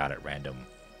shifting about at random.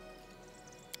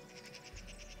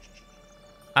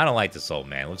 I don't like this old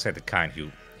man. Looks like the kind who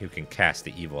can cast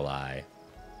the evil eye.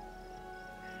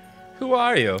 Who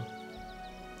are you?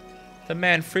 The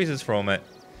man freezes for a moment.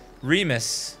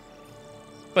 Remus.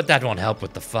 But that won't help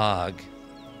with the fog.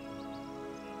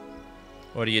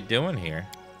 What are you doing here?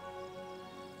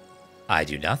 I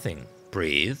do nothing.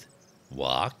 Breathe.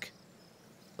 Walk.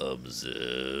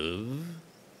 Observe.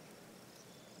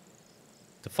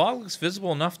 The fog looks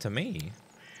visible enough to me.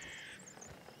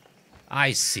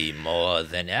 I see more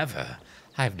than ever.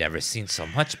 I've never seen so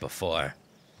much before.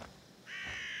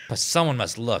 But someone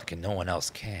must look and no one else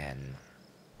can.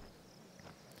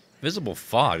 Visible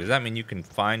fog, does that mean you can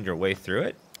find your way through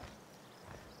it?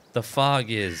 The fog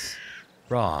is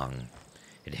wrong.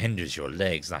 It hinders your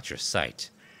legs, not your sight.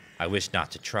 I wish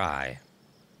not to try.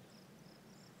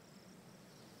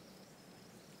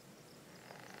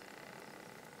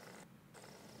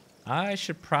 I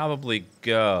should probably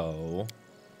go.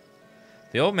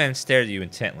 The old man stared at you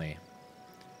intently.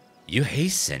 You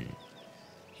hasten.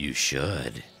 You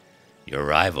should. Your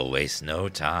rival wastes no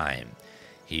time.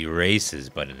 He races,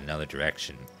 but in another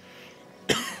direction.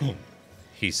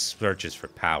 He searches for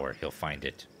power. He'll find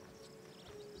it.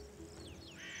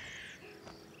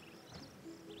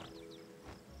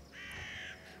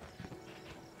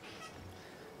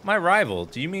 My rival?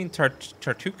 Do you mean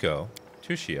Tushio?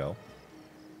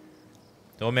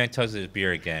 The old man tugs at his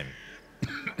beard again.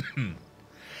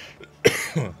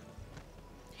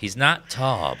 He's not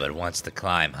tall, but wants to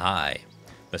climb high.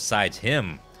 Besides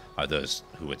him are those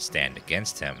who would stand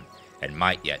against him, and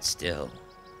might yet still.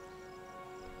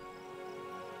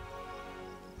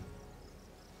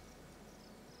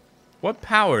 What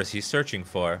power is he searching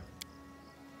for?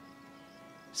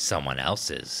 Someone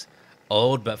else's.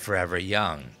 Old but forever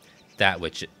young. That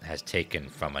which it has taken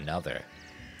from another.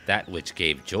 That which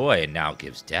gave joy and now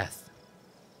gives death.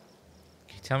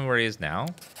 Can you tell me where he is now?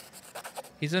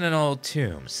 He's in an old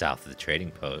tomb south of the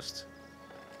trading post.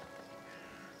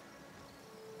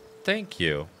 Thank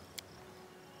you.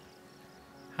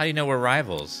 How do you know we're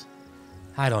rivals?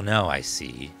 I don't know, I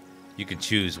see. You can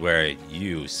choose where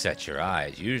you set your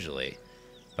eyes, usually.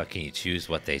 But can you choose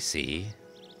what they see?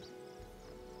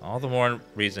 All the more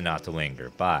reason not to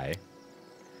linger. Bye.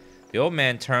 The old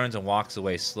man turns and walks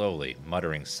away slowly,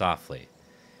 muttering softly.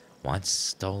 Once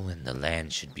stolen, the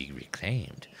land should be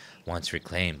reclaimed. Once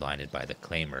reclaimed, blinded by the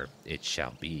claimer, it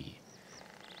shall be.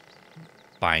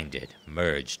 Binded,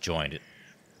 merged, joined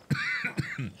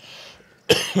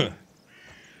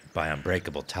by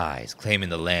unbreakable ties, claiming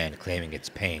the land, claiming its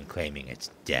pain, claiming its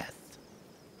death.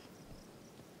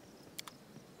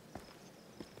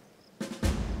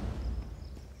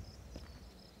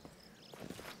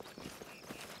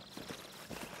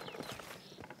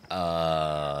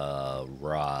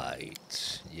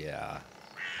 Right. Yeah.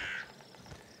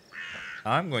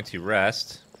 I'm going to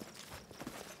rest.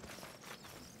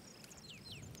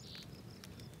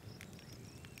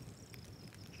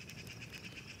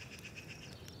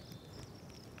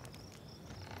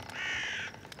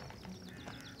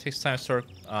 Takes time to sort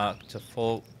to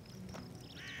full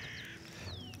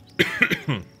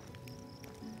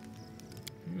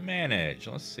manage.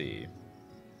 Let's see.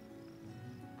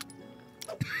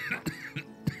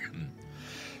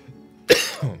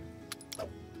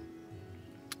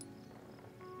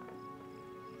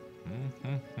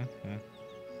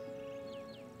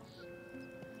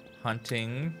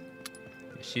 Hunting.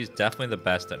 She's definitely the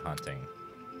best at hunting.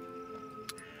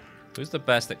 Who's the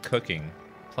best at cooking?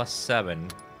 +7,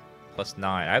 +9.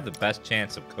 I have the best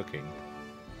chance of cooking.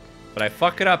 But I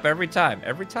fuck it up every time.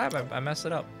 Every time I mess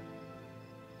it up.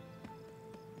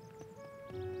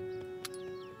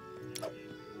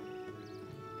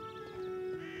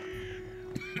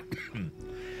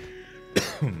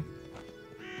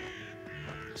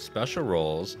 Special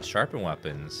rolls, sharpen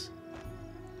weapons.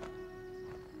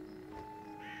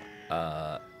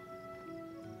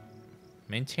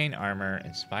 Maintain armor,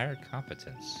 inspire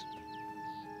competence.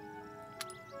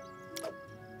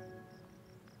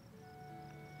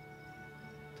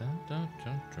 Dun, dun,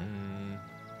 dun, dun.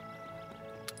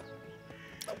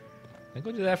 I think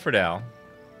we'll do that for now.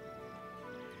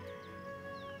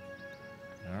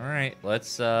 All right,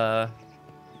 let's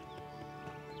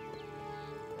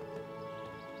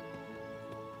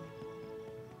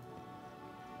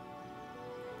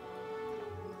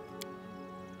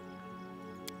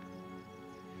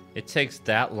It takes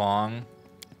that long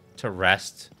to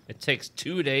rest. It takes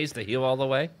 2 days to heal all the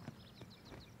way.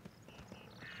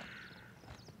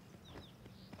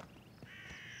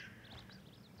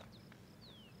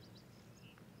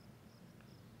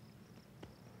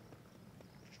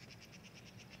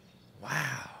 Wow.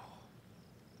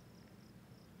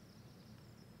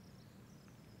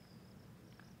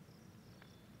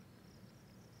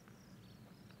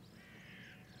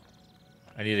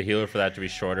 I need a healer for that to be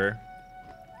shorter.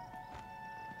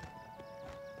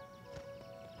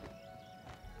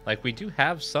 Like, we do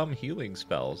have some healing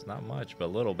spells. Not much, but a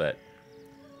little bit.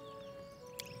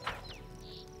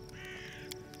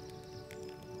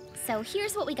 So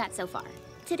here's what we got so far.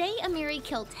 Today, Amiri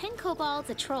killed 10 kobolds,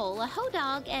 a troll, a hoe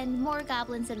dog, and more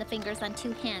goblins than the fingers on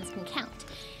 2 hands can count.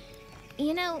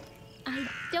 You know, I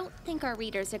don't think our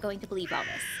readers are going to believe all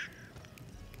this.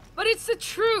 But it's the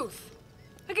truth.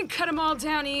 I can cut them all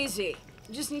down easy.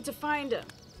 I just need to find them.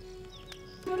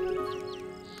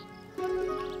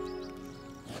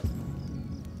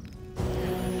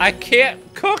 I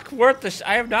can't cook worth the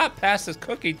I have not passed this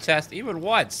cooking test even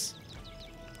once.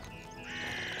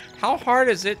 How hard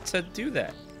is it to do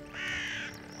that?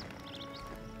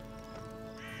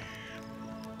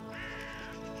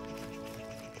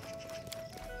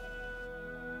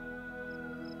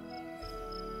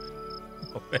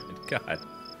 Oh my god.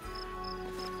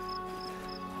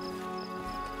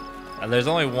 And there's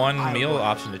only one meal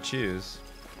option to choose.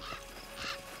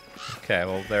 Okay,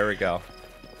 well, there we go.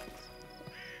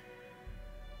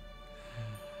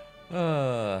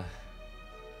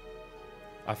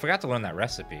 I forgot to learn that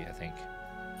recipe, I think.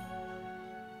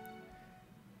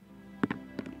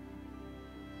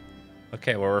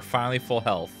 Okay, well, we're finally full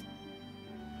health.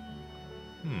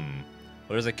 Well,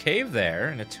 there's a cave there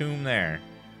and a tomb there.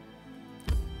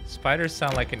 Spiders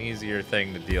sound like an easier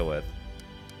thing to deal with.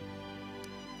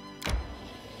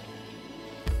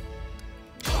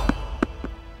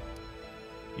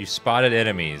 You spotted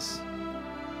enemies.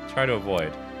 Try to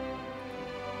avoid.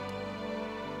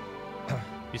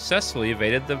 You successfully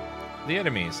evaded the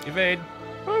enemies. Evade.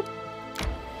 Boop.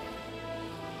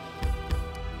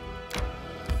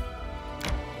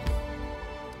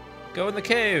 Go in the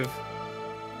cave.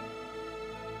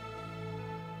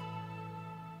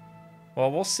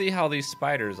 Well, we'll see how these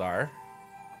spiders are.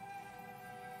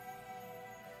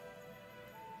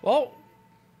 Well,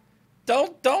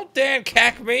 don't Dan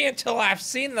cack me until I've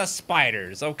seen the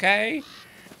spiders, okay?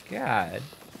 God.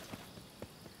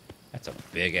 That's a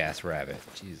big ass rabbit.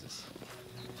 Jesus.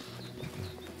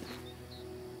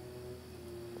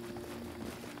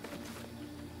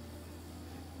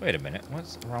 Wait a minute.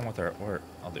 What's wrong with our order?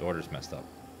 Oh, the order's messed up.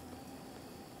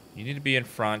 You need to be in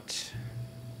front.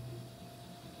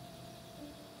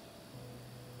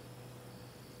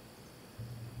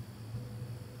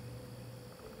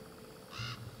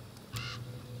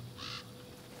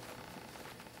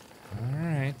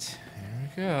 Alright,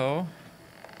 here we go.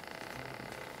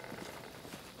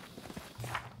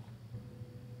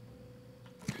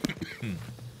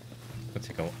 It'll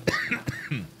take a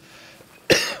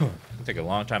it'll take a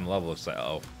long time to level. Looks like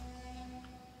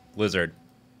lizard.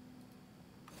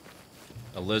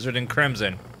 A lizard in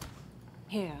crimson.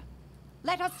 Here,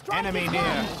 let us strike. Enemy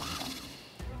near.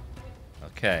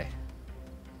 Okay.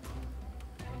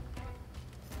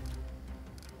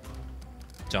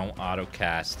 Don't auto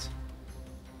cast.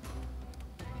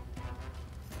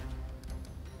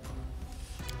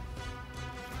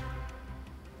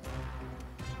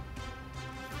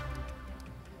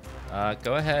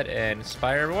 Go ahead and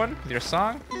inspire everyone with your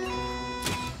song.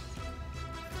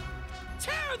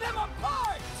 Tear them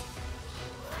apart.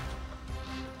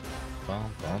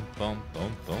 Boom, boom, boom,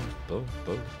 boom, boom, boom,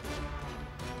 boom.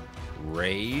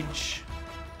 Rage.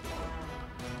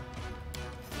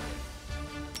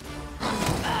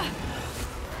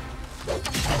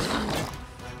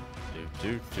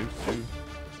 Do.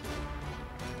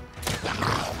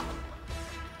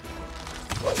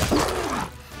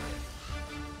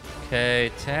 Okay,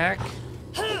 attack.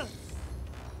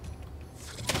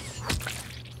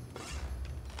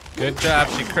 Good job,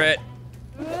 she crit.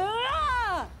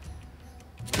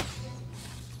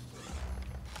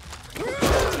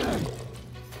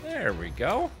 There we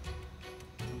go.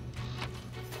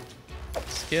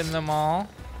 Skin them all.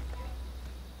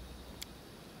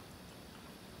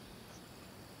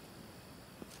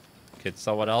 Could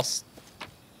someone else?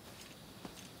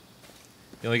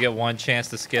 You only get one chance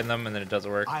to skin them, and then it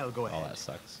doesn't work. I'll go ahead. Oh, that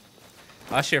sucks.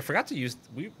 Actually, I forgot to use.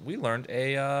 We learned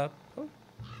a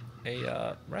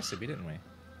recipe, didn't we?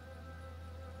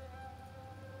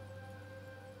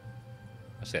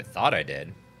 Actually, I thought I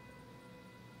did.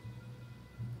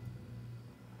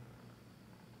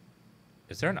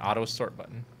 Is there an auto sort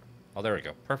button? Oh, there we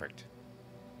go. Perfect.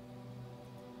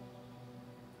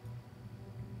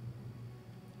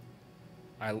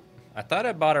 I thought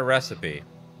I bought a recipe,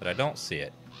 but I don't see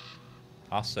it.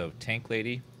 Also, Tank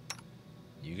Lady,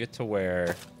 you get to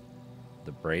wear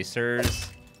the bracers,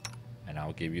 and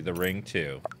I'll give you the ring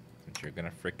too, since you're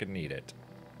gonna frickin' need it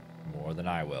more than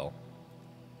I will.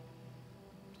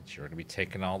 Since you're gonna be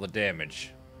taking all the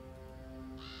damage.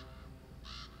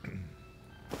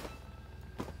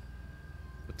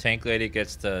 The Tank Lady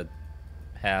gets to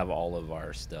have all of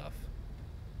our stuff,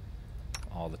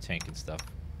 all the tanking stuff.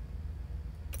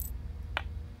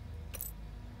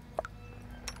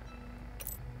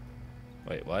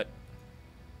 Wait, what?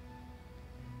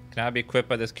 Can I be equipped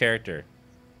by this character?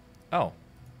 Oh,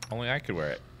 only I could wear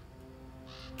it.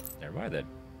 Never mind then.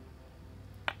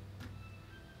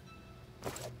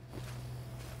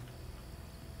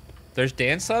 There's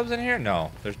dance subs in here?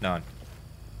 No, there's none.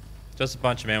 Just a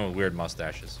bunch of men with weird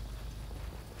mustaches.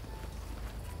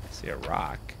 I see a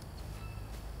rock.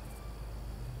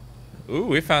 Ooh,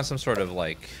 we found some sort of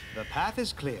like... The path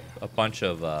is clear. A bunch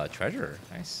of treasure.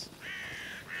 Nice.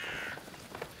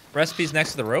 Recipes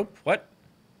next to the rope? What?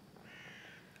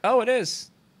 Oh, it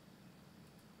is.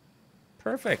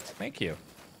 Perfect. Thank you.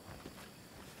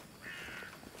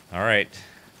 All right.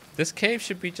 This cave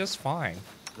should be just fine.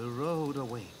 The road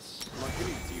awaits.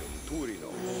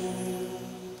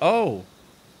 Oh.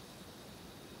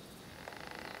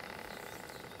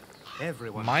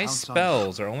 Everyone My counts on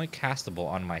spells are only castable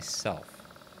on myself.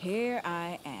 Here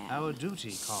I am. Our duty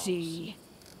calls. See.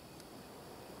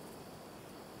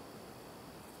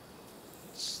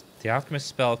 The Alchemist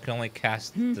spell can only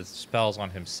cast the spells on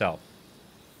himself.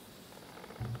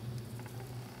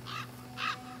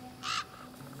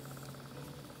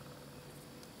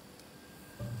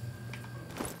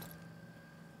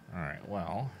 Alright,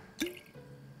 well.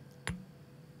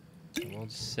 We'll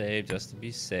just save just to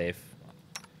be safe.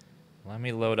 Let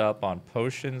me load up on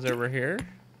potions over here.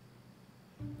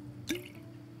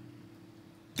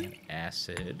 And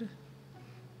acid.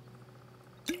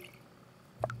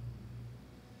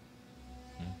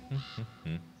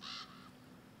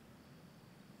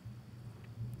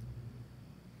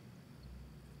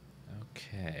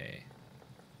 Okay.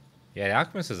 Yeah, the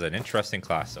Alchemist is an interesting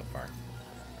class so far.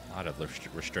 A lot of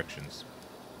restrictions.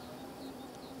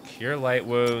 Cure light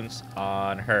wounds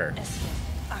on her.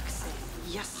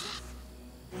 Yes.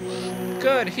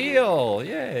 Good heal!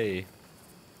 Yay!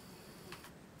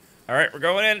 Alright, we're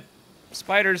going in.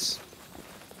 Spiders.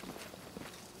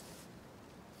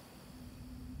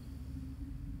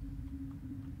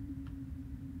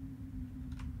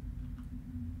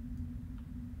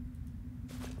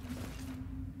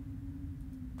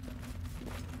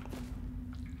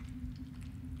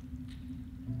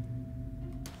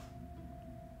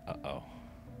 Uh-oh.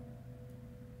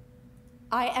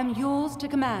 I am yours to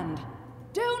command.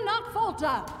 Do not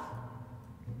falter.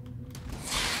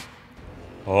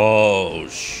 Oh,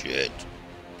 shit.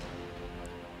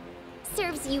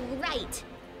 Serves you right.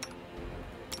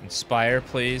 Inspire,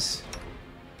 please.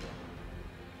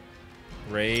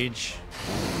 Rage.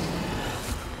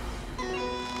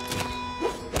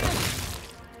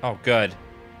 Oh, good.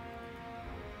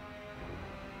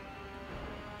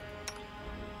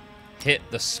 Hit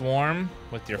the swarm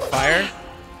with your fire.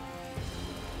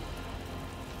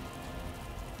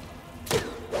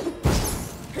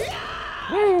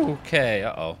 Woo, okay,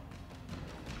 uh-oh.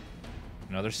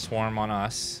 Another swarm on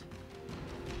us.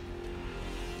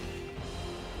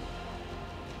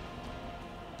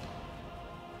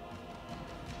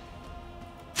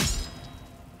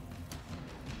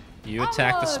 You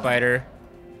attack the spider.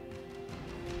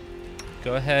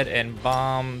 Go ahead and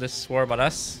bomb this swarm on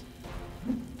us.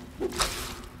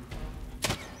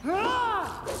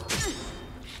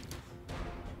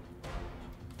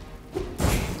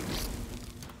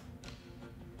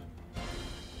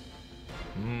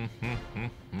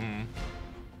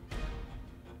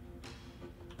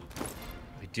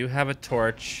 We do have a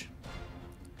torch.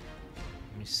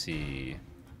 Let me see.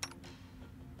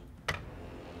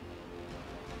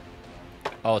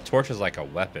 Oh, a torch is like a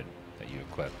weapon that you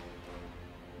equip.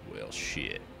 Well,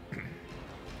 shit.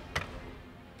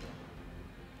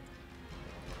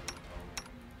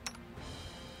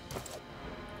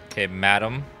 Okay,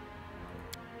 madam.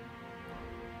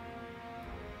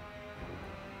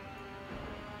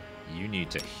 You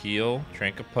need to heal.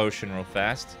 Drink a potion real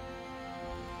fast.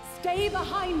 Stay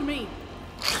behind me.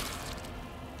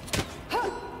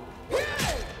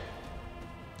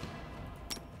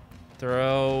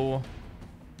 Throw.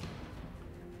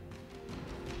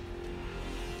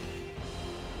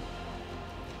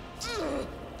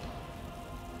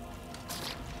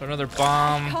 Throw another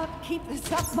bomb. Can't keep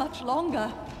this up much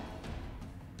longer.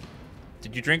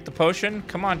 Did you drink the potion?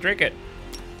 Come on, drink it.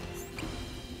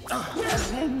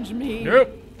 Avenge me.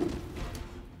 Nope.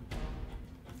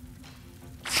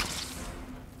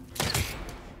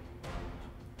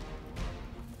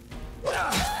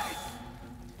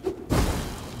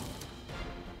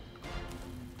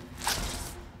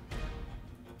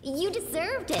 You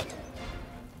deserved it.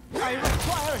 I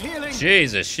require healing.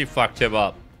 Jesus, she fucked him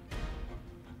up.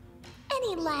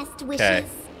 Any last wishes? Okay.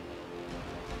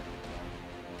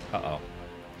 Uh-oh.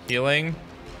 Healing.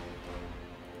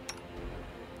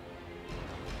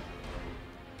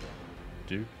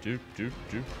 Do.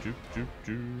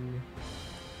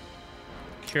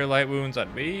 Cure light wounds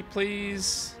on me,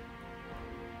 please.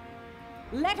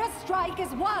 Let us strike as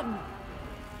one.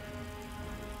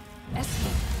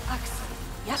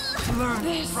 Yes.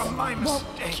 Learn from my Won't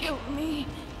mistake. kill me.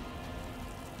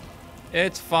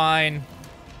 It's fine.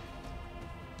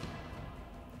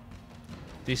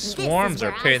 These This swarms is are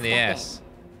a where pain I in the step in. ass.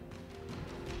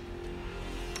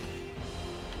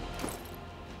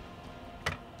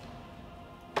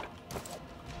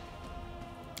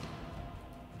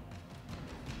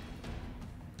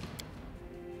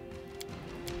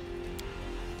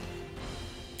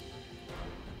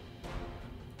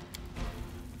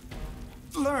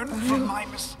 Learn from my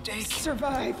mistake.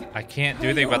 Survive. I can't do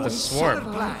anything about the swarm.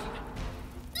 Plan.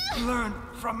 Learn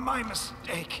from my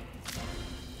mistake.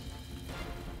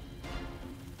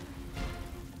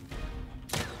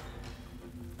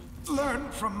 Learn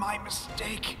from my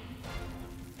mistake.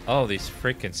 Oh, these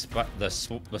freaking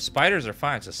the spiders are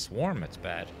fine. It's a swarm that's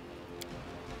bad.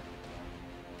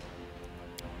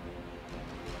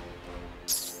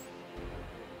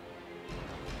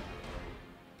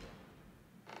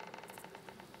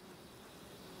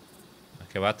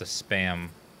 Okay, we'll have to spam.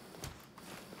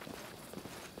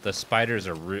 The spiders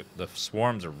are the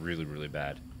swarms are really, really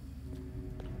bad.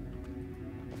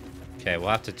 Okay, we'll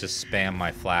have to just spam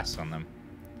my flask on them.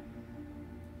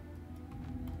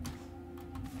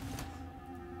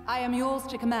 I am yours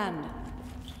to command.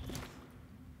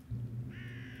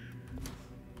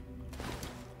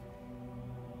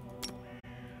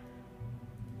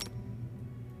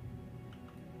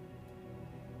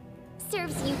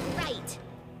 serves you right.